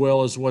as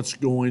well as what's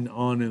going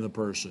on in the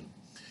person.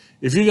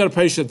 If you've got a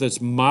patient that's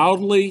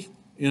mildly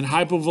in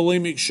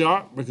hypovolemic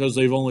shock because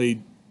they've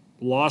only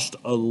lost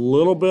a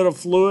little bit of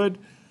fluid,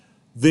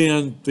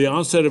 then the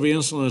onset of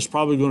insulin is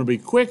probably going to be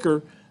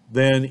quicker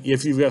than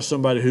if you've got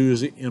somebody who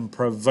is in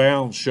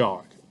profound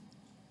shock.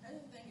 I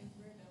just think it's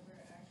weird that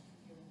we're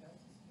actually giving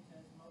doses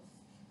because most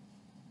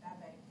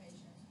diabetic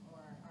patients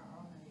are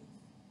on a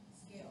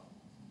scale,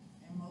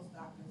 and most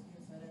doctors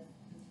give, so that's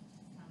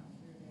kind of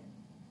weird that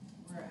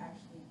we're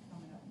actually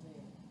coming up with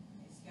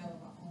a scale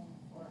of our own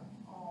for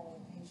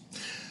all patients.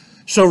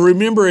 So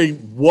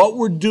remembering what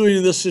we're doing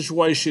in this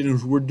situation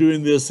is we're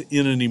doing this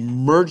in an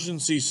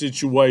emergency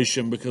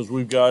situation because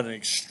we've got an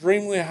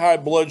extremely high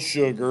blood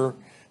sugar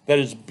that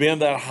has been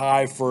that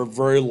high for a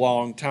very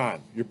long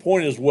time. Your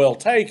point is well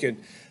taken,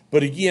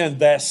 but again,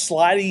 that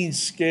sliding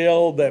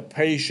scale that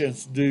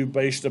patients do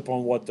based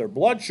upon what their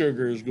blood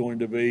sugar is going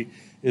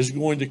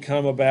to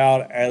come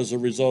about as a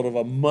result of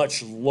a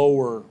much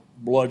lower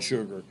blood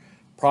sugar,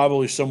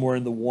 probably somewhere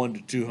in the 1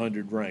 to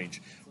 200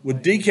 range.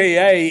 With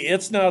DKA,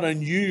 it's not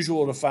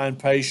unusual to find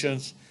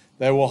patients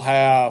that will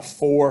have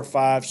 400,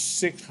 500,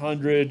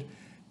 600,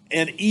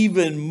 and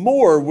even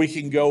more. We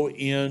can go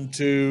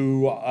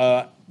into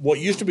what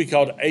used to be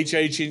called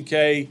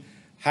HHNK,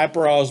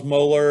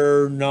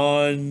 hyperosmolar,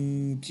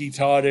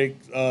 non-ketotic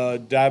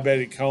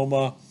diabetic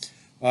coma,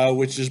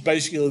 which is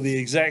basically the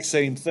exact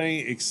same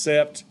thing,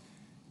 except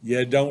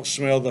you don't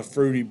smell the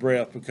fruity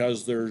breath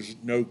because there's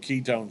no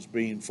ketones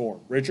being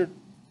formed. Richard,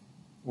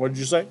 what did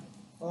you say?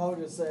 I was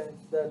just saying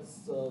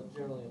that's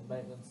generally a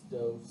maintenance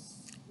dose.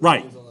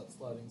 Right. Is on that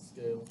sliding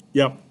scale.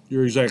 Yep,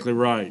 you're exactly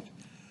right.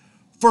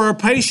 For our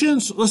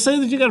patients, let's say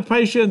that you got a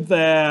patient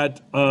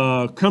that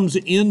comes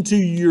into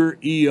your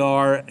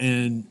ER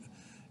and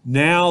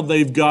now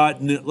they've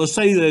gotten, let's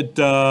say you've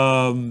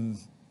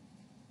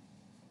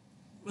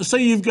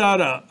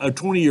got a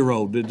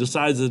 20-year-old that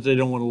decides that they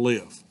don't want to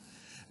live.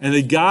 And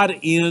they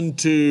got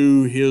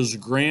into his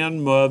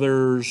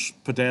grandmother's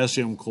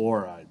potassium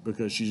chloride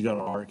because she's got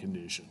a heart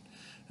condition.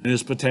 And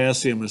his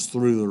potassium is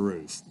through the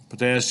roof.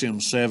 Potassium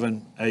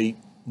 7, 8,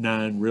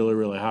 9, really,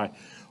 really high.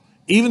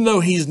 Even though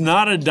he's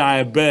not a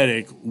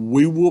diabetic,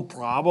 we will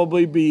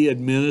probably be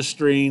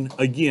administering,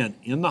 again,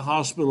 in the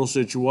hospital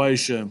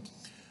situation,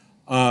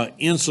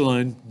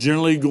 insulin,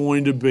 generally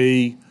going to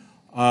be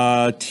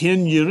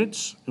 10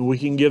 units, and we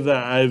can give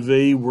that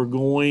IV. We're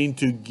going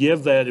to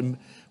give that.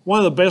 One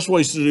of the best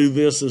ways to do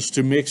this is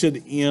to mix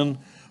it in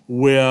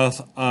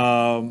with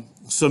some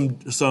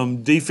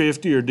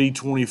D50 or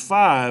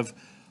D25,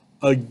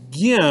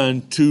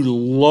 again, to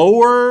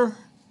lower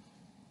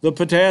the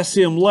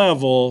potassium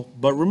level.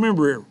 But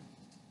remember,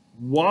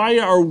 why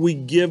are we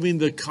giving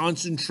the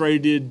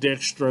concentrated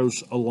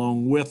dextrose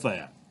along with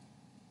that?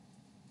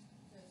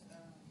 Because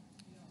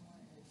you don't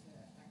want it to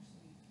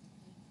actually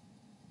complete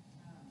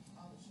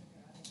all the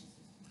sugar out of the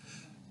system. You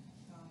want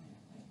it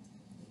dominant, like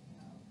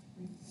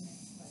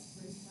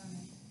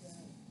refurnish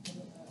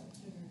the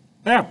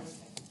Yeah.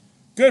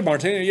 Good,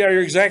 Martina. Yeah,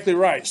 you're exactly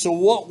right. So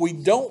what we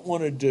don't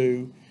want to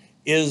do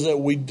is that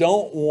we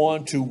don't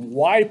want to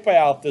wipe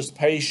out this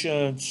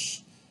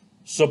patient's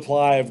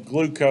supply of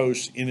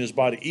glucose in his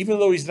body, even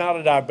though he's not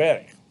a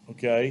diabetic.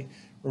 Okay.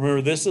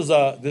 Remember, this is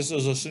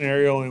a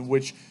scenario in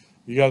which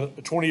you got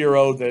a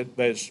 20-year-old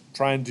that's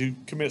trying to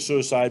commit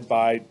suicide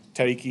by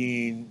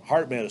taking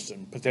heart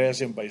medicine,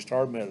 potassium-based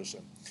heart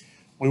medicine.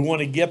 We want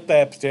to get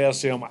that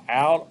potassium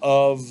out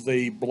of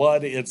the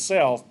blood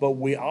itself, but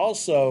we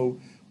also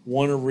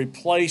want to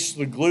replace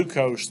the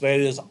glucose that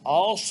is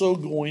also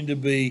going to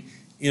be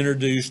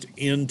introduced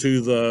into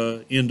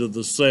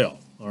the cell.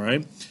 All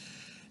right.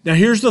 Now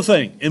here's the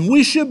thing, and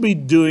we should be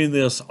doing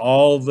this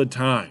all the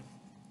time.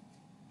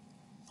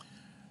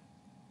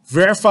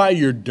 Verify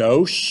your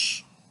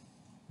dose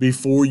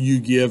before you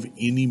give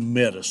any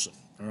medicine.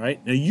 All right.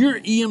 Now your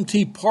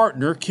EMT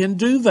partner can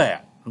do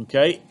that.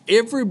 Okay.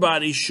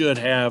 Everybody should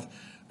have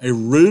a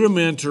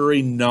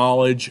rudimentary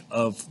knowledge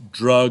of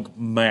drug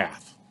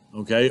math.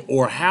 Okay,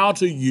 or how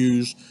to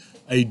use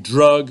a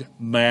drug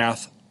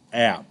math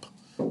app.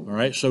 All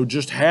right, so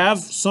just have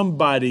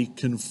somebody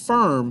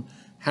confirm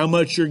how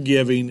much you're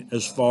giving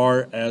as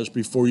far as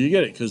before you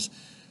get it, because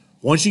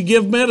once you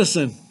give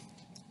medicine,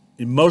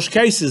 in most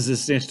cases,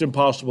 it's next to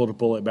impossible to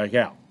pull it back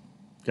out.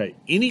 Okay,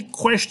 any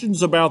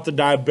questions about the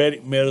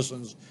diabetic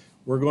medicines?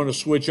 We're going to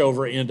switch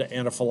over into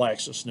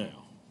anaphylaxis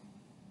now.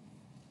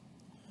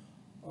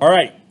 All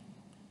right.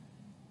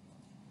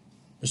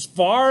 As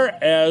far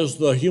as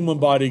the human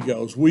body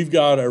goes, we've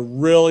got a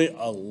really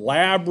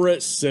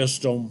elaborate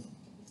system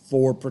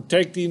for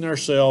protecting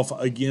ourselves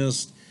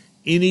against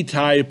any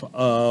type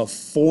of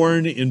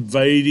foreign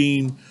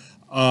invading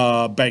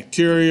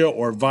bacteria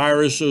or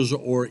viruses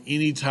or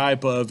any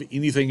type of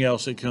anything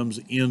else that comes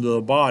into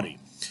the body.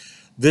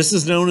 This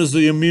is known as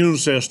the immune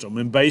system,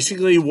 and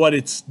basically what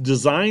it's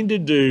designed to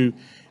do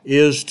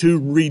is to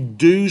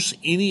reduce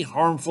any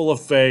harmful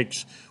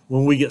effects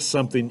when we get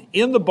something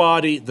in the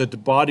body that the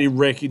body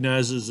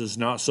recognizes is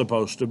not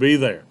supposed to be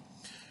there.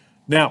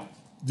 Now,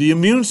 the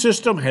immune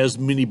system has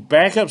many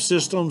backup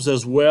systems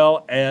as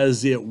well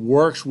as it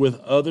works with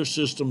other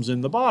systems in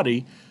the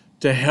body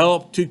to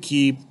help to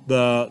keep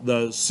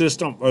the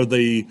system or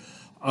the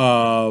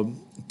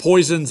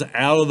poisons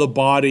out of the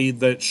body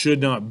that should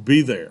not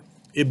be there.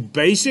 It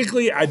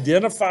basically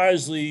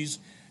identifies these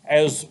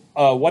as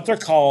what they're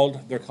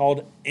called. They're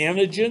called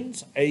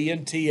antigens,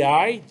 A-N-T-I-G-E-N-S.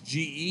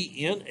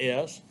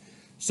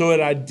 So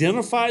it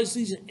identifies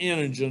these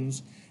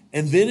antigens,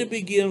 and then it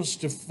begins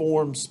to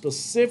form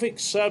specific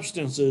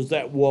substances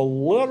that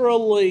will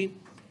literally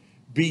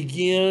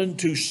begin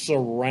to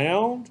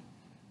surround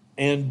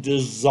and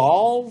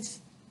dissolve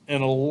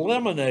and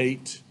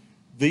eliminate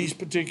these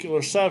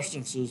particular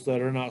substances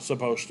that are not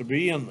supposed to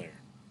be in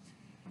there.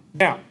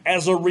 Now,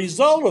 as a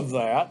result of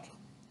that,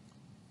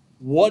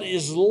 what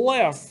is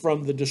left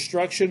from the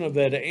destruction of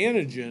that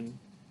antigen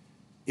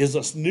is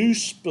a new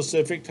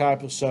specific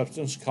type of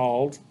substance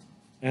called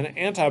an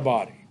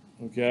antibody,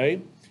 okay?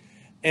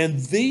 And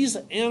these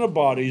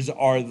antibodies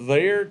are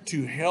there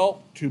to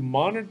help to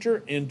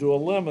monitor and to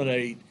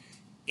eliminate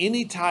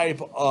any type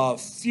of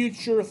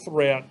future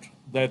threat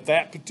that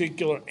that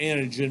particular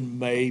antigen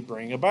may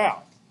bring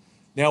about.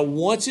 Now,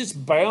 once it's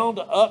bound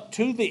up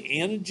to the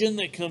antigen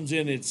that comes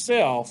in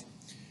itself,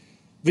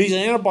 these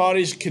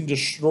antibodies can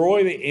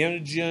destroy the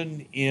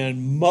antigen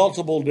in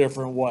multiple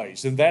different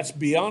ways, and that's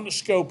beyond the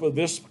scope of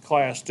this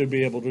class to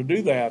be able to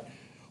do that,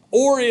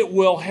 or it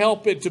will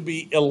help it to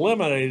be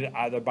eliminated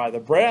either by the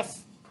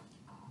breath,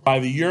 by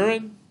the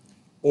urine,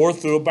 or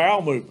through a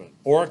bowel movement,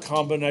 or a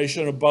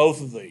combination of both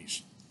of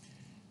these.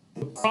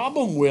 The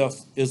problem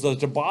with is that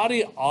the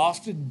body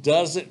often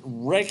doesn't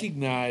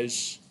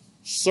recognize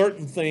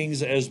certain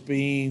things as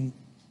being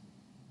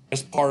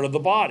as part of the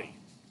body.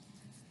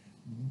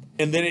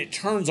 And then it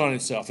turns on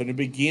itself and it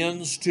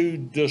begins to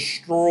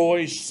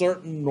destroy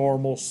certain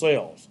normal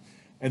cells.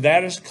 And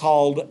that is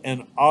called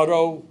an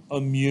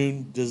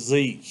autoimmune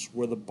disease,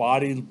 where the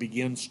body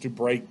begins to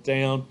break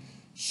down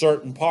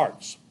certain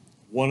parts.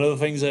 One of the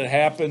things that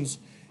happens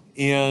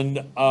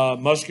in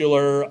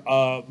muscular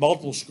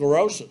multiple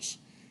sclerosis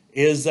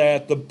is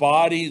that the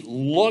body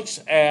looks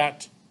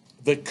at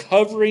the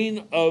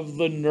covering of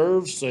the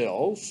nerve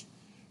cells,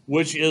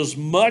 which is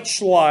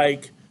much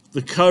like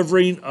the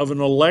covering of an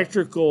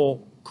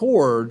electrical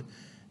cord,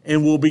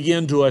 and will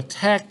begin to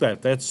attack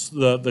that. That's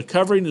the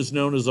covering is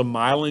known as a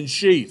myelin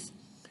sheath.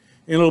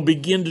 And it'll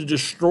begin to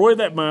destroy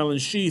that myelin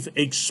sheath,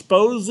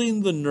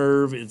 exposing the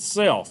nerve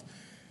itself.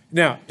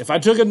 Now, if I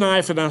took a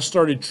knife and I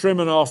started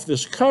trimming off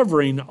this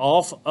covering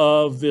off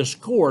of this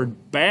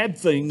cord, bad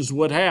things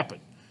would happen.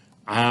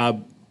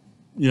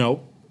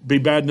 Be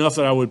bad enough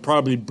that I would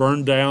probably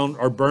burn down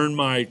or burn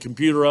my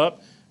computer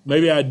up.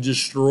 Maybe I'd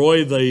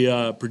destroy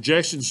the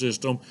projection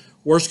system.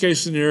 Worst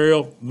case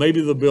scenario,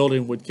 maybe the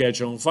building would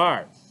catch on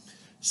fire.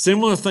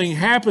 Similar thing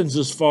happens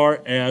as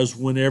far as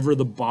whenever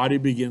the body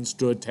begins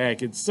to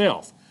attack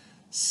itself.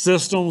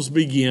 Systems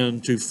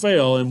begin to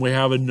fail and we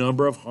have a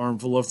number of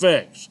harmful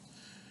effects.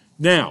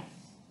 Now,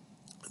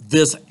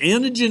 this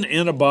antigen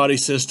antibody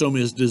system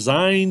is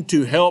designed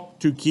to help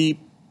to keep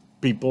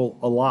people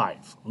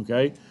alive,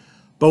 okay?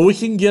 But we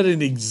can get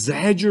an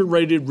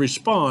exaggerated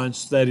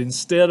response that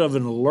instead of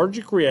an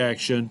allergic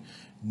reaction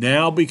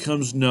now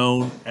becomes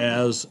known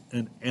as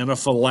an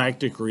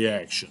anaphylactic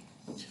reaction.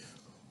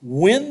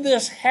 When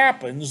this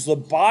happens, the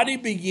body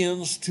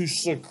begins to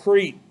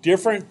secrete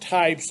different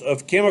types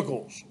of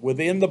chemicals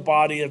within the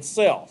body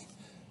itself,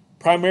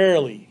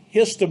 primarily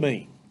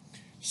histamine,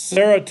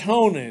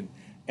 serotonin,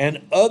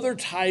 and other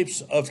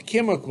types of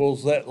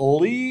chemicals that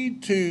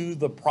lead to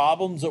the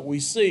problems that we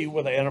see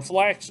with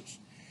anaphylaxis.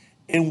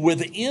 And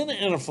within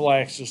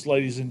anaphylaxis,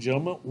 ladies and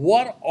gentlemen,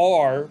 what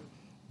are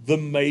the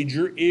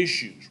major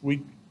issues?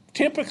 We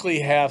typically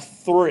have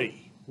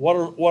three. What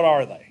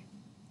are they?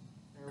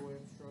 Airway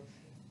obstruction.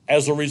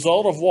 As a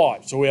result of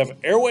what? So we have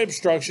airway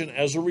obstruction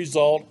as a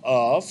result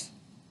of,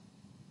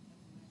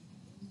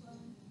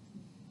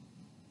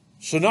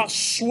 so not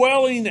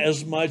swelling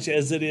as much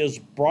as it is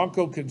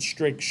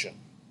bronchoconstriction,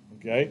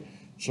 okay?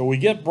 So we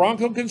get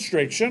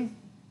bronchoconstriction.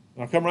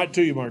 I'll come right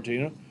to you,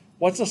 Martina.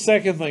 What's the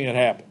second thing that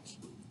happens?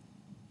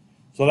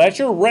 So that's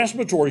your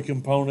respiratory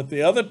component.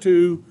 The other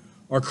two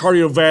are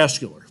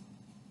cardiovascular.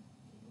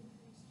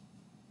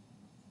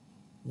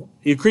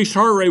 Increased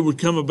heart rate would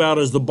come about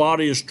as the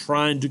body is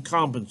trying to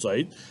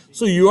compensate.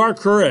 So you are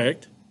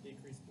correct.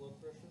 Decreased blood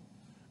pressure.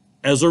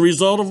 As a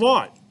result of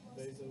what?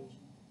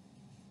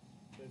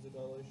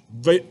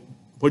 Vasodilation.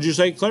 What'd you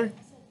say, Claire?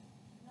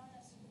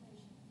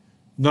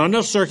 Not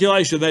enough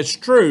circulation. That's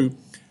true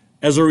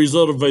as a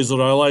result of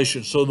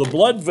vasodilation. So the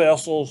blood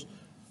vessels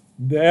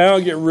now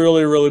get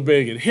really, really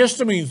big. And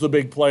histamine's the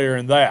big player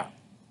in that.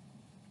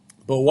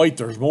 But wait,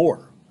 there's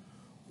more.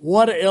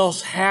 What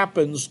else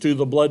happens to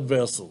the blood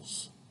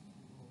vessels?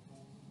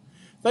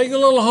 They get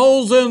little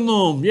holes in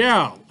them,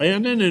 yeah.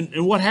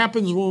 And what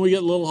happens when we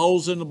get little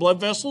holes in the blood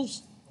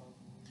vessels?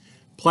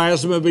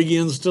 Plasma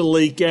begins to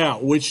leak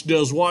out, which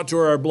does what to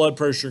our blood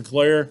pressure,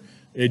 Claire?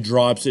 It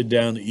drops it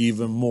down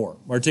even more.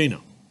 Martina.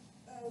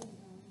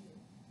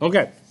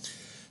 Okay.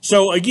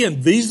 So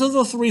again, these are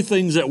the three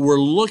things that we're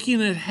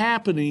looking at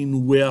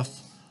happening with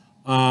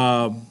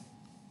our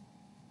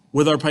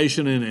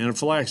patient in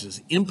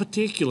anaphylaxis. In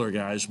particular,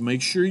 guys,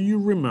 make sure you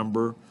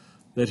remember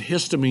that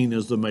histamine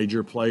is the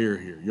major player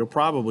here. You'll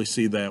probably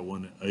see that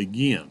one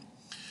again.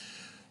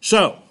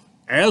 So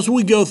as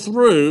we go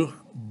through,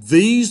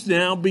 these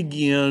now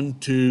begin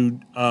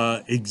to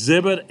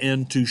exhibit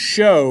and to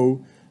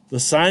show the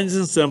signs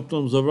and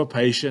symptoms of a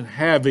patient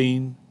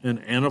having an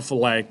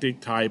anaphylactic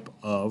type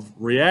of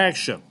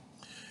reaction.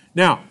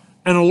 Now,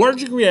 an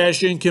allergic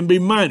reaction can be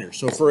minor.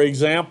 So, for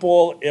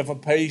example, if a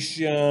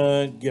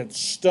patient gets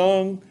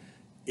stung,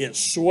 it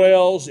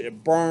swells,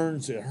 it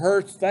burns, it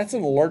hurts, that's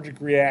an allergic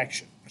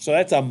reaction. So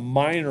that's a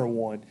minor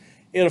one.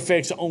 It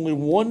affects only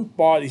one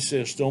body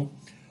system,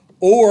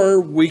 or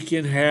we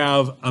can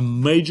have a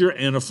major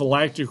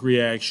anaphylactic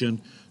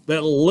reaction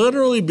that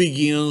literally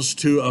begins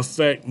to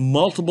affect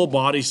multiple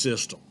body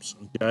systems,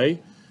 okay?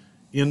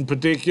 In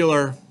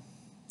particular,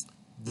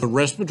 the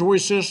respiratory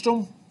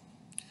system,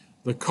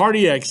 the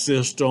cardiac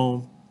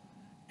system,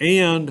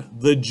 and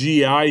the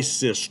GI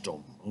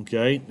system,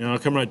 okay? Now I'll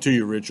come right to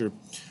you, Richard.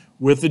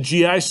 With the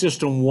GI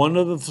system, one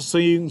of the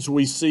things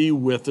we see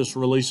with this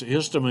release of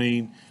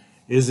histamine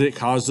is it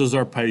causes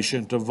our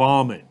patient to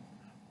vomit.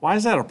 Why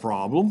is that a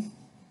problem?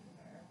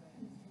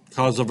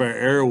 Because of our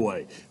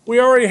airway. We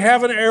already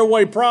have an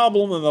airway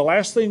problem, and the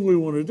last thing we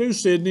want to do,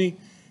 Sydney,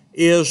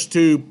 is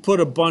to put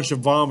a bunch of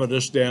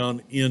vomitus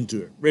down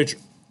into it.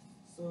 Richard.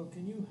 So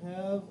can you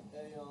have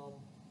a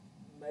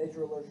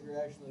major allergic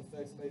reaction that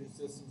affects major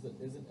systems that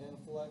isn't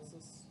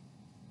anaphylaxis?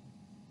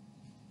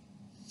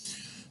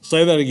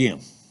 Say that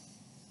again.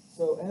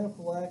 So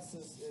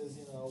anaphylaxis is,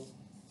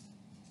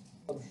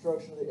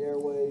 obstruction of the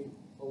airway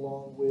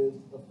along with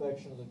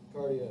affection of the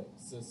cardiac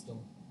system.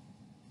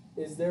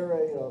 Is there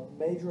a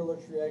major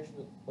allergic reaction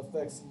that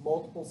affects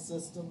multiple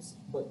systems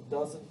but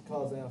doesn't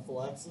cause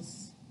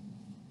anaphylaxis?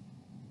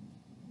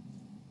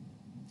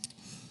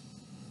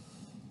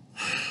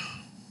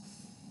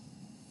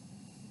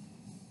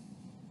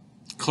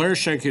 Claire's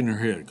shaking her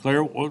head.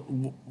 Claire,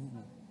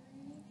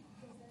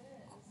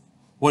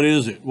 what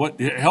is it?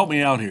 Help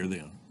me out here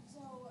then.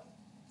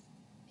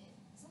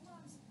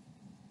 Sometimes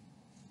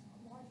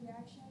a large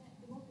reaction,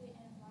 it won't be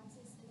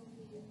anaphylaxis, it'll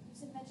be, you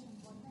said mention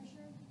blood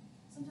pressure.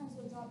 Sometimes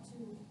it'll drop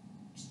to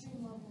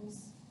extreme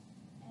levels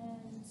and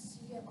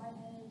you get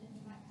lightheaded and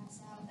you might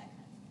pass out, that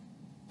kind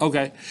of thing.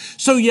 Okay.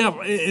 So, yeah,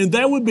 and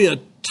that would be a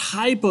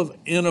type of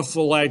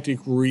anaphylactic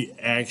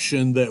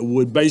reaction that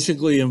would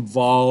basically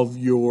involve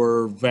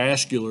your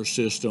vascular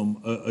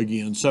system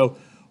again. So,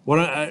 what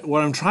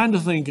I'm trying to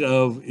think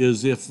of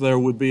is if there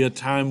would be a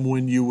time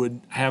when you would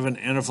have an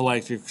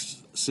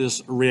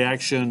anaphylactic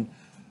reaction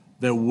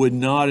that would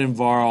not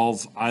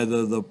involve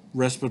either the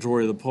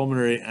respiratory or the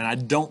pulmonary, and I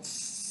don't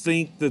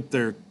think that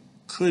there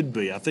could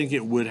be. I think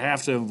it would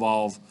have to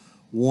involve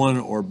one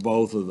or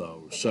both of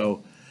those.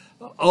 So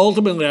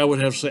ultimately I would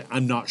have to say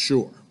I'm not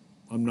sure.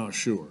 I'm not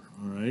sure,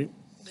 all right?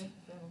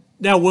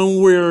 Now, when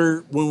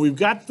we've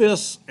got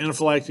this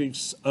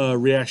anaphylactic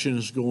reaction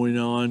is going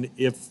on,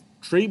 if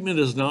treatment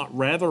is not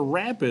rather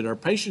rapid, our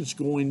patient's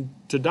going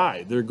to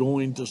die. They're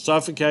going to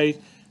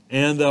suffocate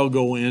and they'll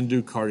go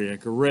into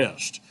cardiac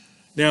arrest.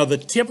 Now, the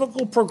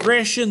typical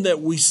progression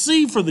that we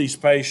see for these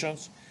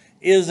patients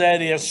is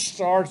that it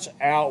starts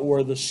out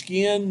where the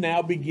skin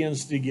now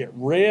begins to get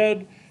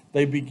red.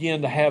 They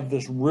begin to have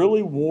this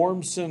really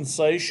warm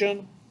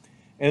sensation,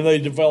 and they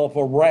develop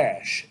a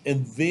rash.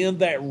 And then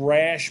that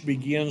rash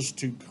begins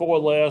to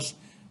coalesce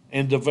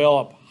and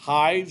develop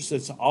hives.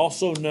 That's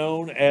also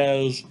known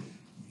as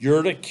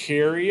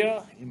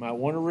urticaria. You might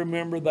want to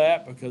remember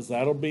that because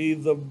that'll be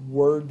the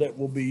word that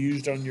will be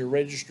used on your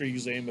registry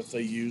exam if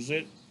they use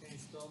it. Can you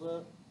spell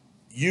that?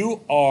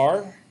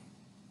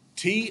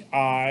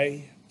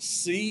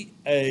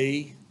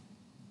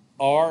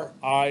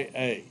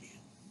 urticaria.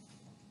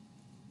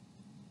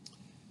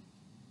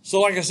 So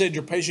like I said,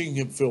 your patient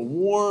can feel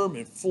warm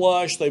and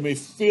flushed. They may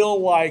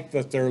feel like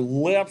that their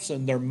lips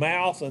and their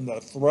mouth and their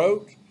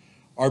throat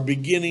are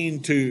beginning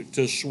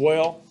to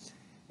swell.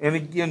 And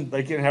again,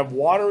 they can have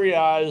watery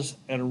eyes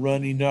and a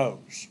runny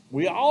nose.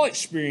 We all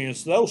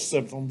experience those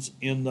symptoms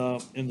in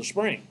the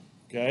spring,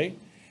 okay?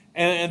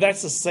 And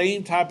that's the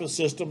same type of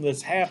system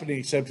that's happening,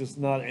 except it's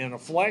not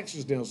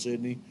anaphylaxis down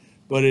Sydney,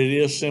 but it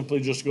is simply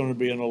just going to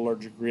be an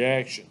allergic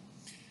reaction.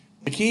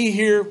 The key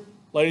here,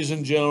 ladies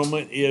and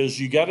gentlemen, is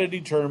you got to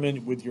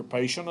determine with your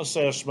patient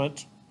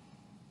assessment,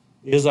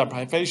 is a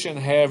patient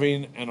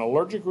having an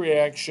allergic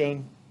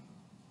reaction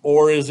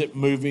or is it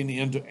moving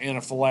into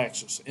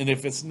anaphylaxis? And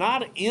if it's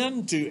not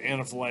into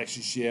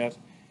anaphylaxis yet,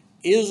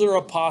 is there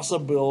a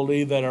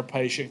possibility that our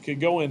patient could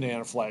go into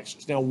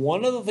anaphylaxis? Now,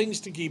 one of the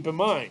things to keep in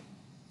mind,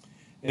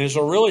 and it's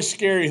a really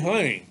scary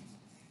thing,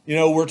 you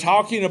know, we're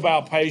talking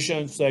about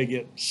patients that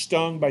get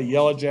stung by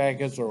yellow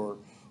jackets or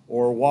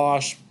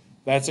wasps.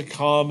 That's a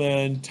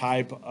common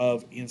type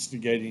of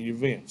instigating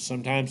event.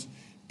 Sometimes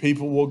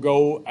people will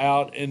go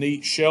out and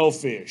eat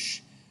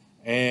shellfish,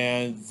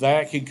 and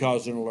that can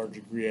cause an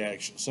allergic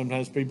reaction.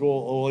 Sometimes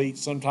people will eat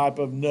some type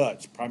of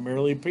nuts,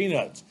 primarily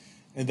peanuts,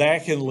 and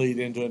that can lead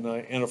into an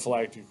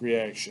anaphylactic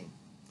reaction.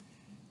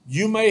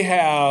 You may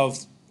have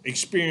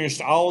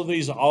experienced all of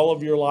these all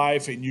of your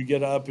life, and you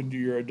get up into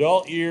your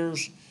adult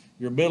years,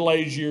 your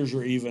middle-aged years,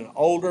 or even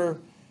older,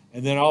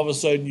 and then all of a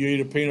sudden you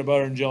eat a peanut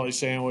butter and jelly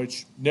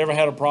sandwich, never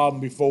had a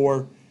problem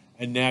before,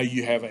 and now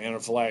you have an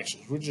anaphylaxis,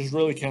 which is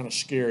really kind of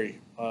scary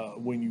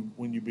when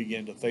you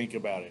begin to think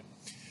about it.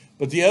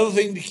 But the other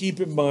thing to keep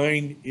in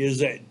mind is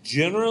that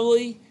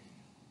generally,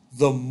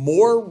 the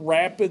more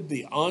rapid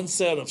the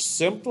onset of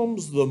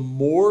symptoms, the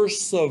more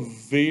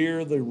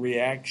severe the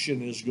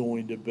reaction is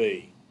going to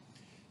be.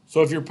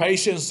 So if your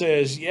patient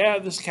says, yeah,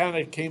 this kind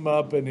of came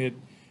up and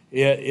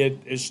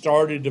it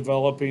started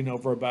developing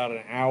over about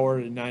an hour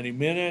to 90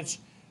 minutes,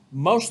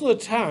 most of the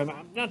time,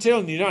 I'm not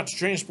telling you not to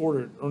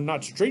transport it or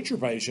not to treat your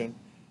patient,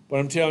 but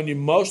I'm telling you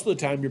most of the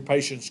time your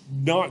patient's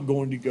not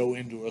going to go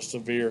into a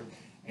severe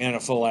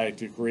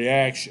anaphylactic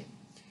reaction.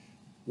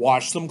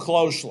 Watch them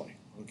closely,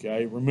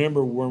 okay?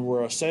 Remember, when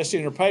we're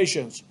assessing our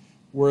patients,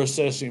 we're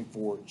assessing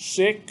for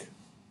sick,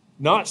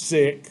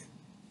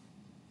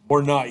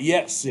 or not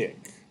yet sick,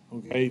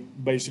 okay?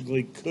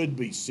 Basically could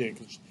be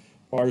sick as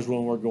far as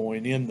when we're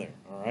going in there,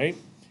 all right?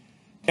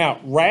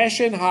 Now, rash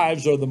and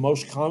hives are the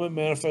most common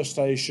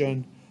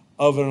manifestation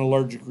of an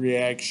allergic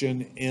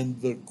reaction, and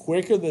the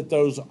quicker that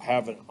those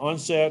have an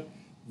onset,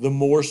 the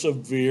more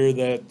severe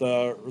that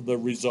the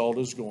result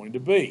is going to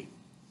be.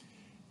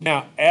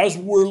 Now, as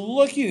we're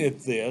looking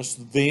at this,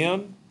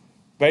 then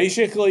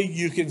basically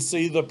you can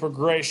see the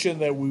progression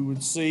that we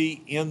would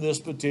see in this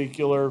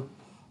particular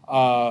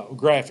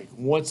graphic.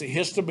 Once the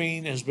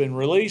histamine has been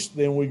released,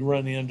 then we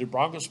run into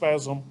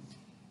bronchospasm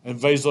and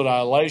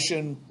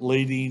vasodilation,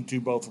 leading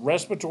to both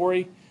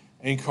respiratory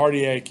and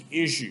cardiac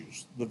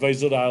issues. The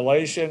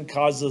vasodilation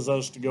causes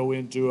us to go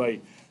into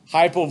a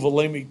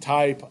hypovolemic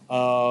type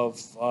of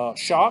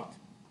shock,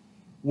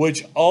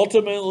 which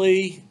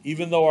ultimately,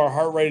 even though our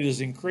heart rate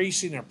is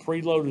increasing, our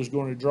preload is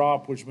going to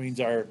drop, which means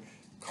our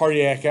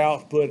cardiac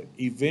output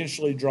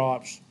eventually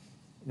drops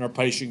and our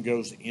patient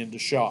goes into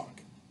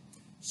shock.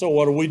 So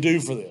what do we do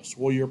for this?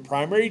 Well, your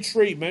primary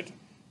treatment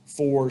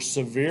for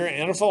severe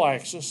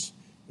anaphylaxis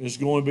is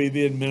going to be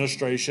the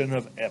administration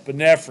of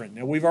epinephrine.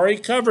 Now, we've already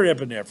covered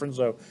epinephrine,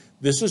 so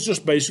this is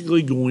just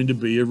basically going to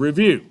be a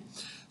review.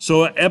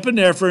 So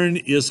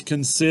epinephrine is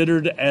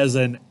considered as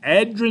an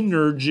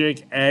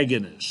adrenergic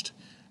agonist.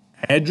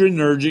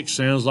 Adrenergic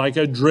sounds like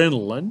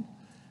adrenaline.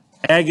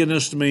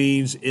 Agonist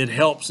means it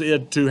helps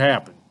it to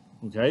happen.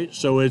 Okay,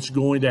 so it's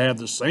going to have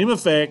the same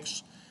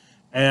effects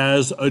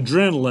as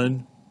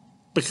adrenaline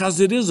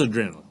because it is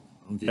adrenaline.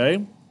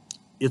 Okay,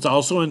 it's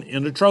also an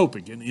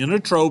inotropic. An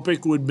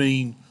inotropic would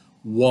mean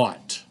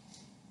what?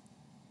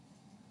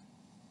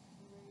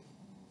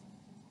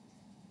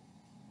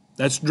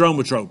 That's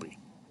dromotropy.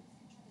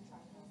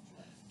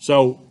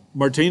 So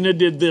Martina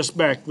did this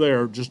back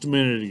there just a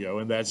minute ago,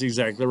 and that's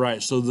exactly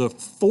right. So the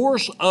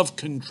force of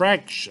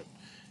contraction,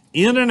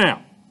 in and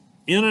out,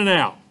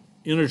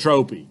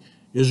 inotropy,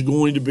 is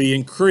going to be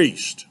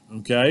increased,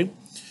 okay?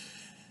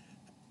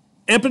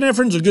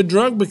 Epinephrine is a good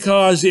drug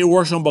because it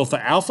works on both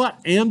the alpha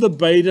and the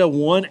beta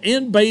 1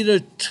 and beta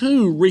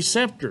 2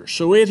 receptors.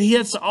 So it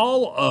hits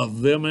all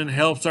of them and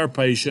helps our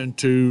patient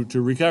to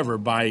recover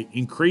by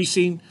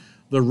increasing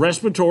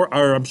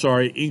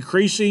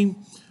increasing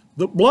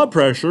the blood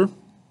pressure,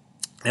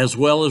 as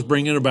well as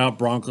bringing about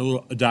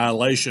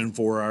bronchodilation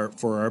for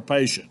our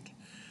patient.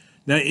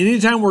 Now,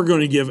 anytime we're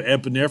going to give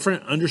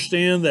epinephrine,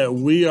 understand that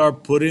we are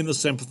putting the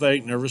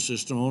sympathetic nervous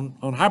system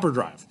on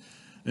hyperdrive.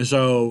 And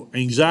so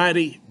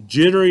anxiety,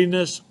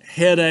 jitteriness,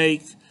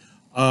 headache,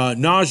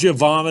 nausea,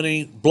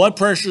 vomiting, blood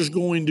pressure is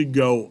going to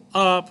go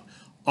up.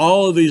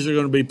 All of these are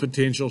going to be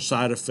potential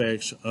side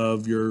effects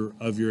of your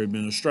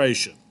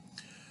administration.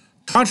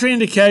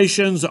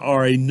 Contraindications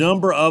are a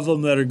number of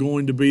them that are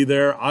going to be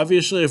there.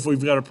 Obviously, if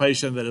we've got a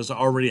patient that is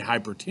already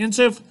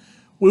hypertensive,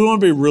 we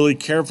want to be really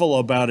careful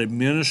about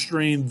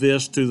administering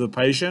this to the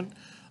patient.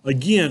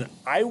 Again,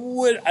 I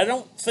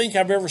don't think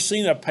I've ever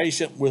seen a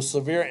patient with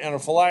severe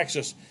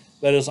anaphylaxis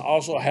that has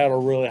also had a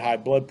really high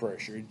blood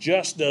pressure. It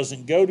just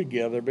doesn't go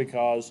together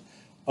because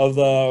of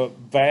the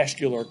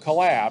vascular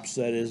collapse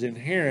that is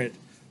inherent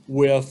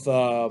with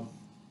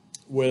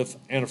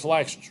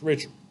anaphylaxis.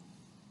 Richard.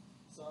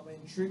 So, I mean,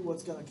 treat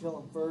what's going to kill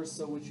them first.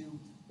 So would you,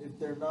 if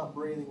they're not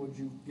breathing, would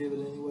you give it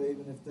anyway,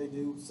 even if they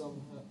do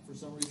for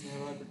some reason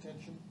have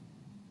hypertension?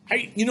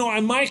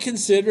 I might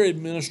consider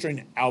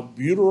administering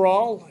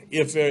albuterol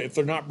if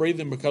they're not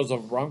breathing because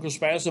of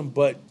bronchospasm,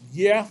 but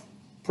yeah,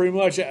 pretty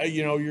much,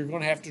 you're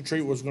going to have to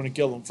treat what's going to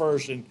kill them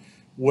first, and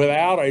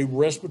without a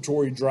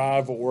respiratory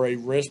drive or a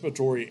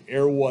respiratory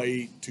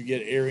airway to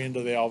get air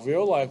into the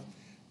alveoli,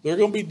 they're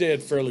going to be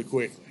dead fairly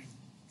quickly.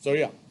 So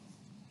yeah.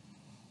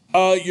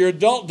 Your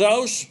adult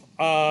dose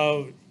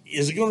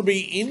is going to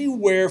be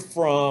anywhere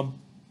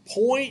from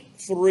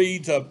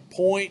 0.3 to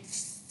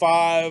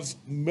 0.5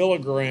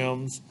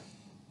 milligrams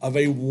of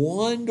a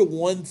 1 to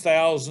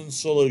 1,000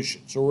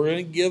 solution. So we're going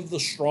to give the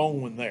strong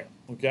one there,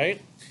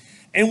 okay?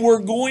 And we're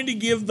going to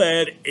give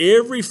that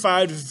every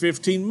 5 to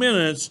 15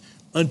 minutes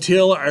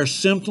until our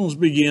symptoms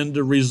begin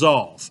to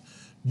resolve.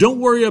 Don't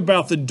worry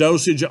about the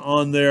dosage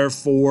on there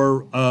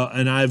for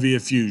an IV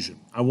infusion.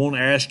 I won't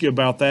ask you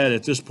about that.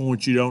 At this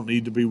point, you don't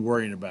need to be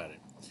worrying about it.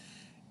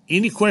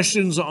 Any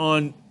questions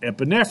on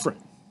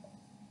epinephrine?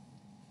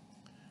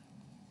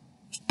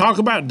 Talk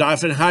about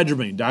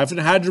diphenhydramine.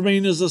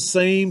 Diphenhydramine is the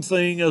same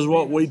thing as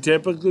what we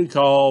typically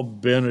call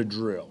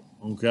Benadryl,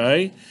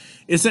 okay?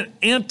 It's an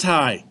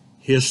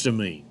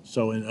antihistamine.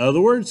 So in other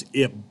words,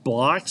 it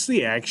blocks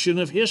the action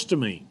of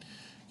histamine,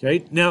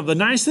 okay? Now, the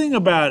nice thing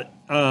about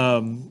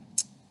Benadryl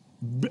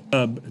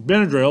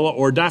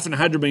or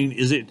diphenhydramine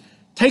is it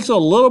takes a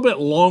little bit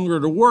longer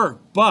to work,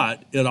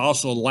 but it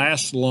also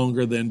lasts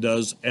longer than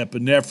does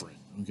epinephrine,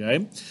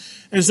 okay?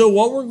 And so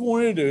what we're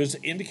going to do is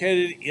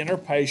indicate it in our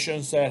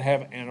patients that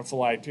have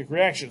anaphylactic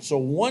reactions. So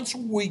once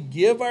we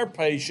give our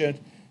patient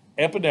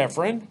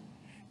epinephrine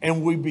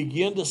and we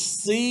begin to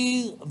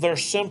see their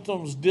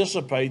symptoms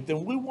dissipate,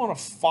 then we want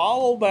to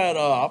follow that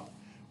up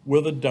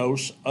with a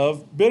dose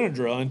of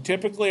Benadryl. And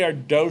typically our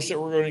dose that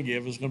we're going to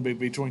give is going to be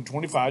between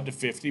 25 to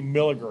 50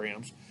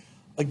 milligrams.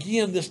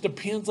 Again, this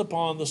depends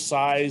upon the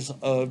size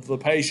of the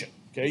patient.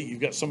 Okay,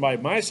 you've got somebody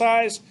my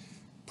size,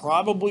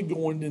 probably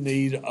going to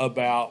need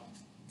about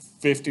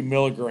 50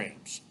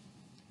 milligrams.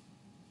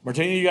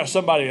 Martina, you got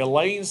somebody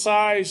Elaine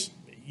size,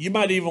 you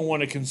might even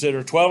want to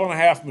consider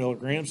 12.5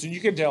 milligrams, and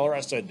you can tell her I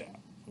said that,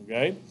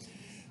 okay?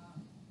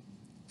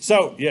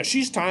 So, yeah,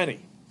 she's tiny.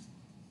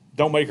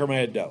 Don't make her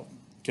mad, though,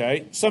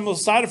 okay? Some of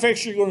the side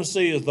effects you're going to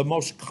see is the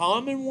most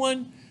common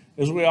one,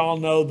 as we all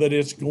know, that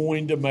it's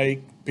going to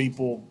make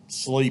people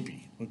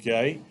sleepy,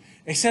 okay?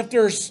 Except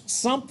there's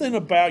something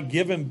about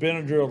giving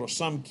Benadryl to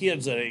some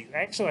kids that it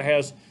actually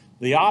has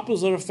the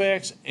opposite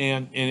effects,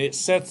 and it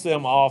sets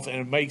them off and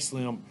it makes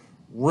them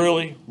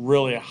really,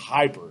 really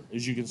hyper,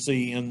 as you can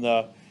see in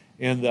the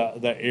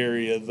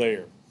area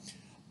there.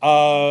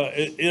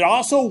 It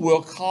also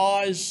will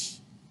cause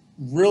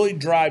really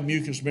dry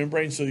mucous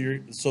membranes,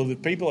 so the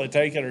people that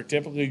take it are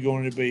typically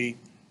going to be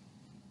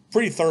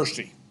pretty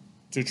thirsty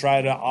to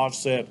try to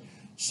offset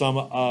some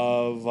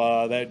of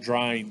that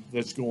drying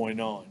that's going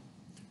on.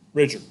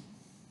 Richard.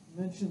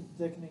 You mentioned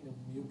thickening of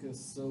mucus,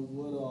 so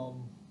would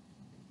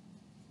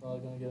probably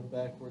going to get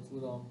them backwards.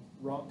 Would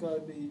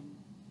rhonchi be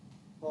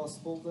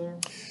possible there?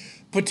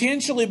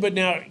 Potentially, but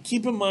now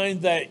keep in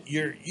mind that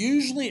you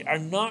usually are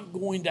not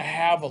going to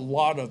have a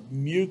lot of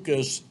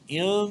mucus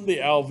in the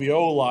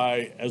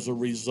alveoli as a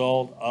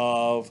result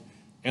of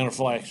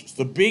anaphylaxis.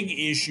 The big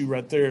issue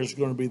right there is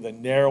going to be the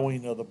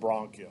narrowing of the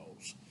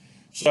bronchioles.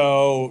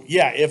 So,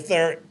 yeah,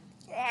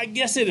 I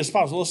guess it is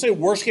possible. Let's say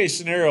worst case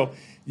scenario,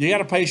 you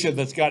got a patient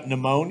that's got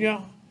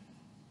pneumonia,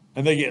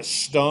 and they get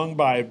stung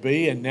by a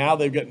bee, and now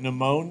they've got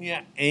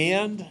pneumonia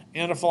and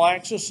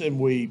anaphylaxis, and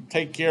we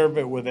take care of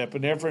it with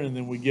epinephrine, and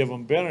then we give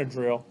them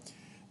Benadryl,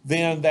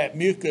 then that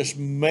mucus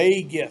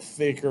may get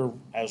thicker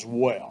as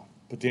well,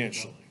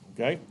 potentially,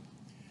 okay?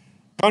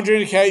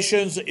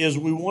 Contraindications is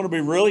we want to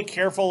be really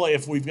careful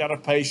if we've got a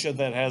patient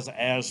that has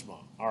asthma.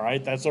 All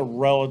right, that's a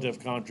relative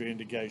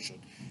contraindication.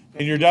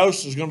 And your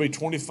dose is going to be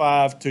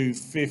 25 to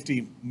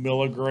 50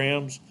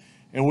 milligrams.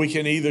 And we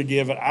can either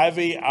give it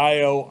IV,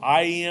 IO,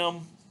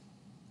 IM,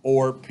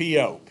 or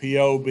PO.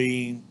 PO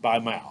being by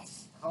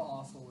mouth. How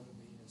awful would it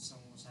be if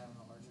someone was having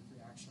an allergic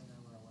reaction and they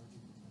were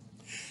allergic to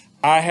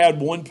Benadryl? I had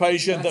one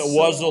patient That's that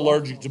was so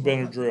allergic awful. to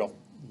Benadryl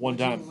one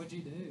time. What'd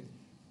you do?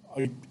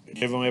 I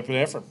gave him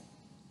epinephrine.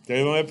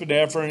 Gave him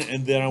epinephrine,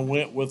 and then I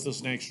went with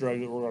this next drug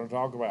that we're going to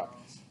talk about.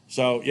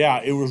 So,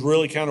 yeah, it was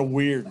really kind of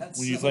weird That's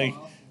when you so think,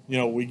 awful. you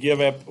know, we give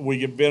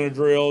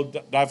Benadryl,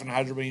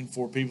 diphenhydramine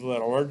for people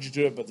that are allergic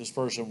to it, but this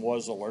person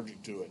was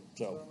allergic to it.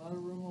 So, Another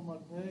room on my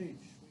page.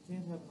 We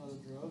can't have another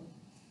drug.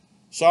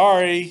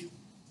 sorry.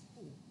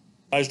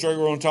 Last drug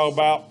we're going to talk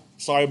about,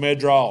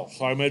 Solumedrol.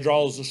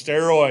 Solumedrol is a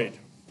steroid,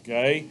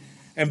 okay?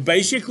 And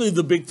basically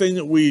the big thing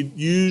that we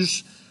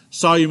use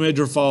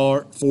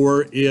Solumedrol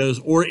for is,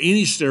 or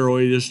any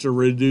steroid, is to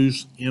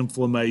reduce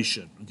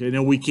inflammation. Okay,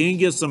 now we can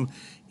get some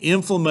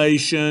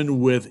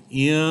inflammation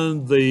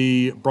within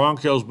the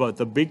bronchioles, but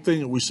the big thing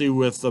that we see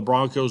with the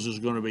bronchioles is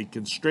going to be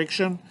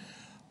constriction.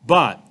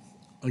 But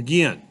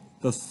again,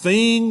 the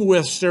thing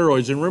with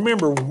steroids, and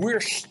remember, we're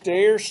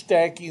stair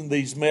stacking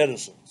these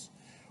medicines.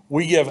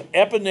 We give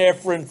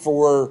epinephrine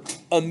for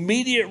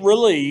immediate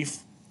relief,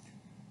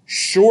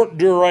 short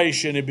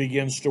duration, it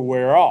begins to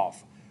wear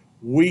off.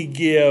 We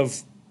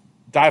give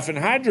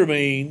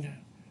diphenhydramine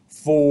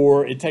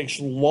for, it takes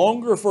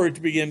longer for it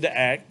to begin to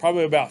act,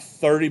 probably about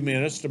 30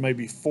 minutes to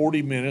maybe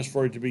 40 minutes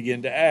for it to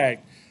begin to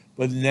act,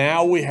 but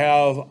now we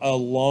have a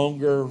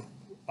longer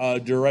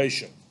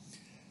duration.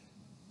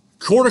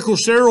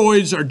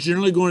 Corticosteroids are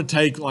generally going to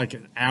take like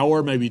an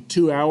hour, maybe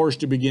 2 hours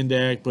to begin to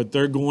act, but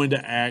they're going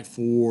to act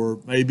for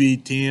maybe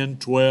 10,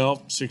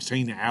 12,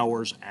 16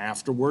 hours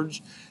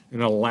afterwards,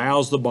 and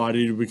allows the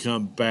body to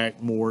become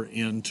back more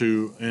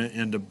into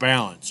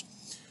balance.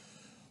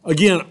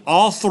 Again,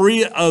 all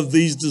three of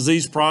these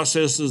disease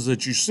processes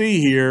that you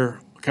see here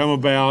come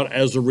about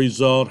as a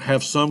result,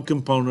 have some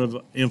component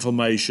of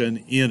inflammation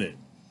in it.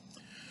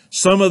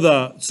 Some of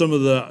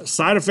the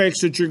side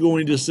effects that you're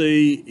going to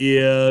see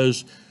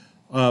is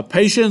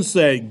patients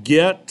that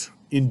get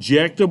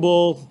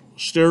injectable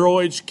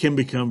steroids can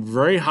become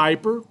very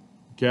hyper,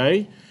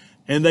 okay?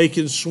 And they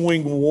can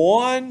swing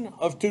one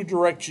of two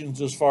directions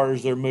as far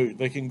as their mood.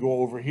 They can go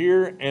over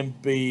here and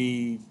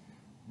be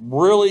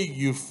really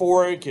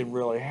euphoric and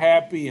really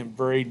happy and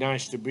very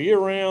nice to be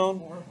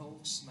around. Or Hulk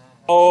smash.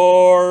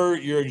 Or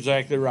you're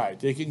exactly right.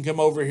 They can come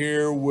over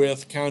here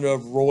with kind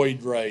of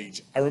roid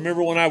rage. I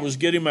remember when I was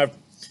getting my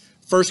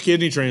first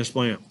kidney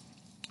transplant,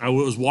 I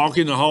was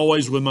walking the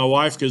hallways with my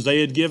wife because they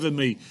had given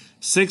me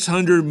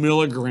 600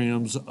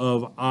 milligrams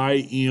of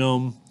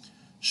IM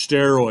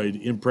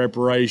steroid in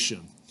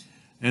preparation.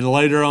 And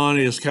later on,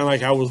 it's kind of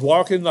like I was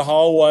walking the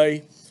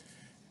hallway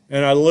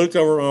and I looked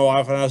over at my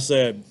wife and I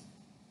said,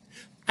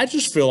 I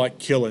just feel like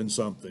killing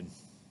something.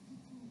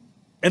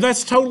 And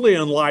that's totally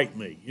unlike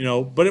me, you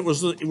know, but it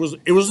was the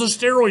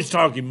steroids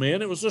talking,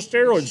 man. It was the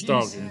steroids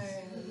talking.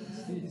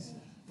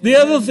 The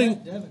other thing,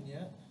 Devin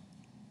yet?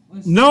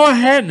 no, I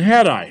hadn't,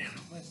 had I?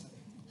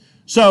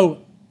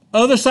 So,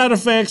 other side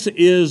effects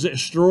is that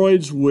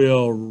steroids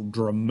will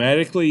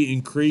dramatically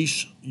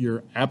increase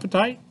your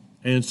appetite.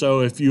 And so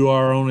if you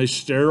are on a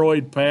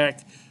steroid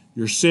pack,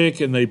 you're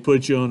sick and they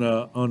put you on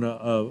a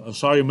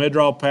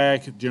Solumedrol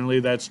pack,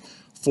 generally that's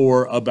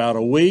for about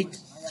a week.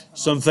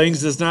 Some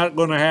things that's not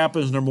going to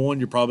happen is, number one,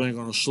 you're probably not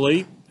going to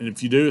sleep. And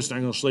if you do, it's not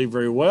going to sleep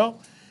very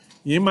well.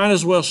 You might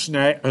as well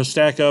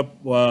stock up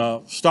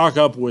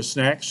with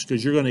snacks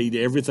because you're going to eat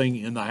everything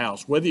in the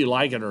house. Whether you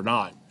like it or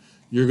not,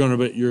 you're going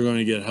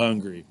to get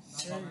hungry.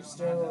 I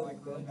had like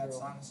really bad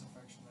sinus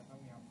infection. They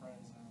put me on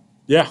prednisone.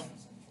 Yeah. That's interesting.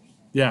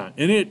 Yeah,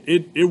 and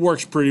it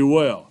works pretty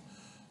well.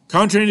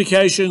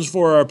 Contraindications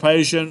for our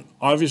patient,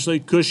 obviously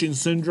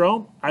Cushing's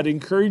syndrome. I'd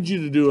encourage you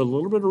to do a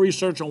little bit of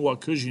research on what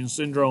Cushing's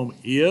syndrome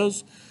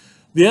is.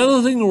 The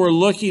other thing that we're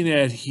looking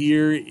at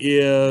here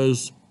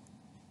is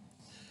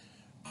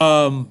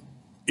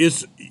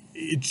it's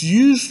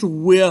used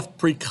with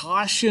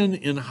precaution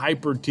in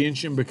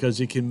hypertension because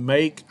it can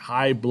make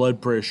high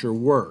blood pressure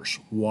worse.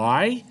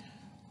 Why?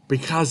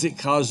 Because it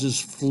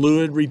causes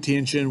fluid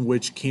retention,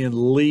 which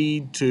can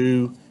lead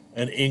to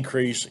an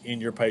increase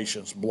in your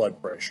patient's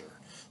blood pressure.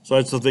 So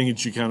that's the thing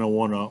that you kind of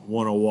want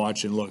to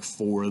watch and look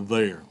for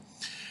there.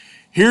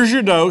 Here's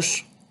your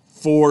dose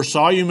for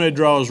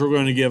Solumedrol. We're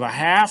going to give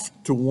 0.5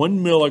 to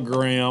 1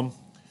 milligram.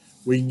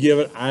 We can give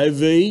it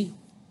IV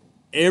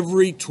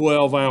every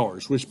 12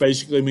 hours, which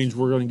basically means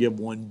we're going to give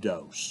one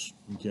dose,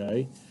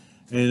 okay?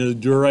 And the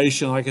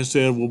duration, like I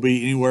said, will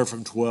be anywhere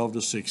from 12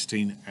 to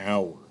 16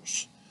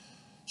 hours.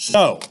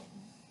 So,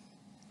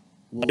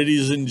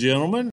 ladies and gentlemen,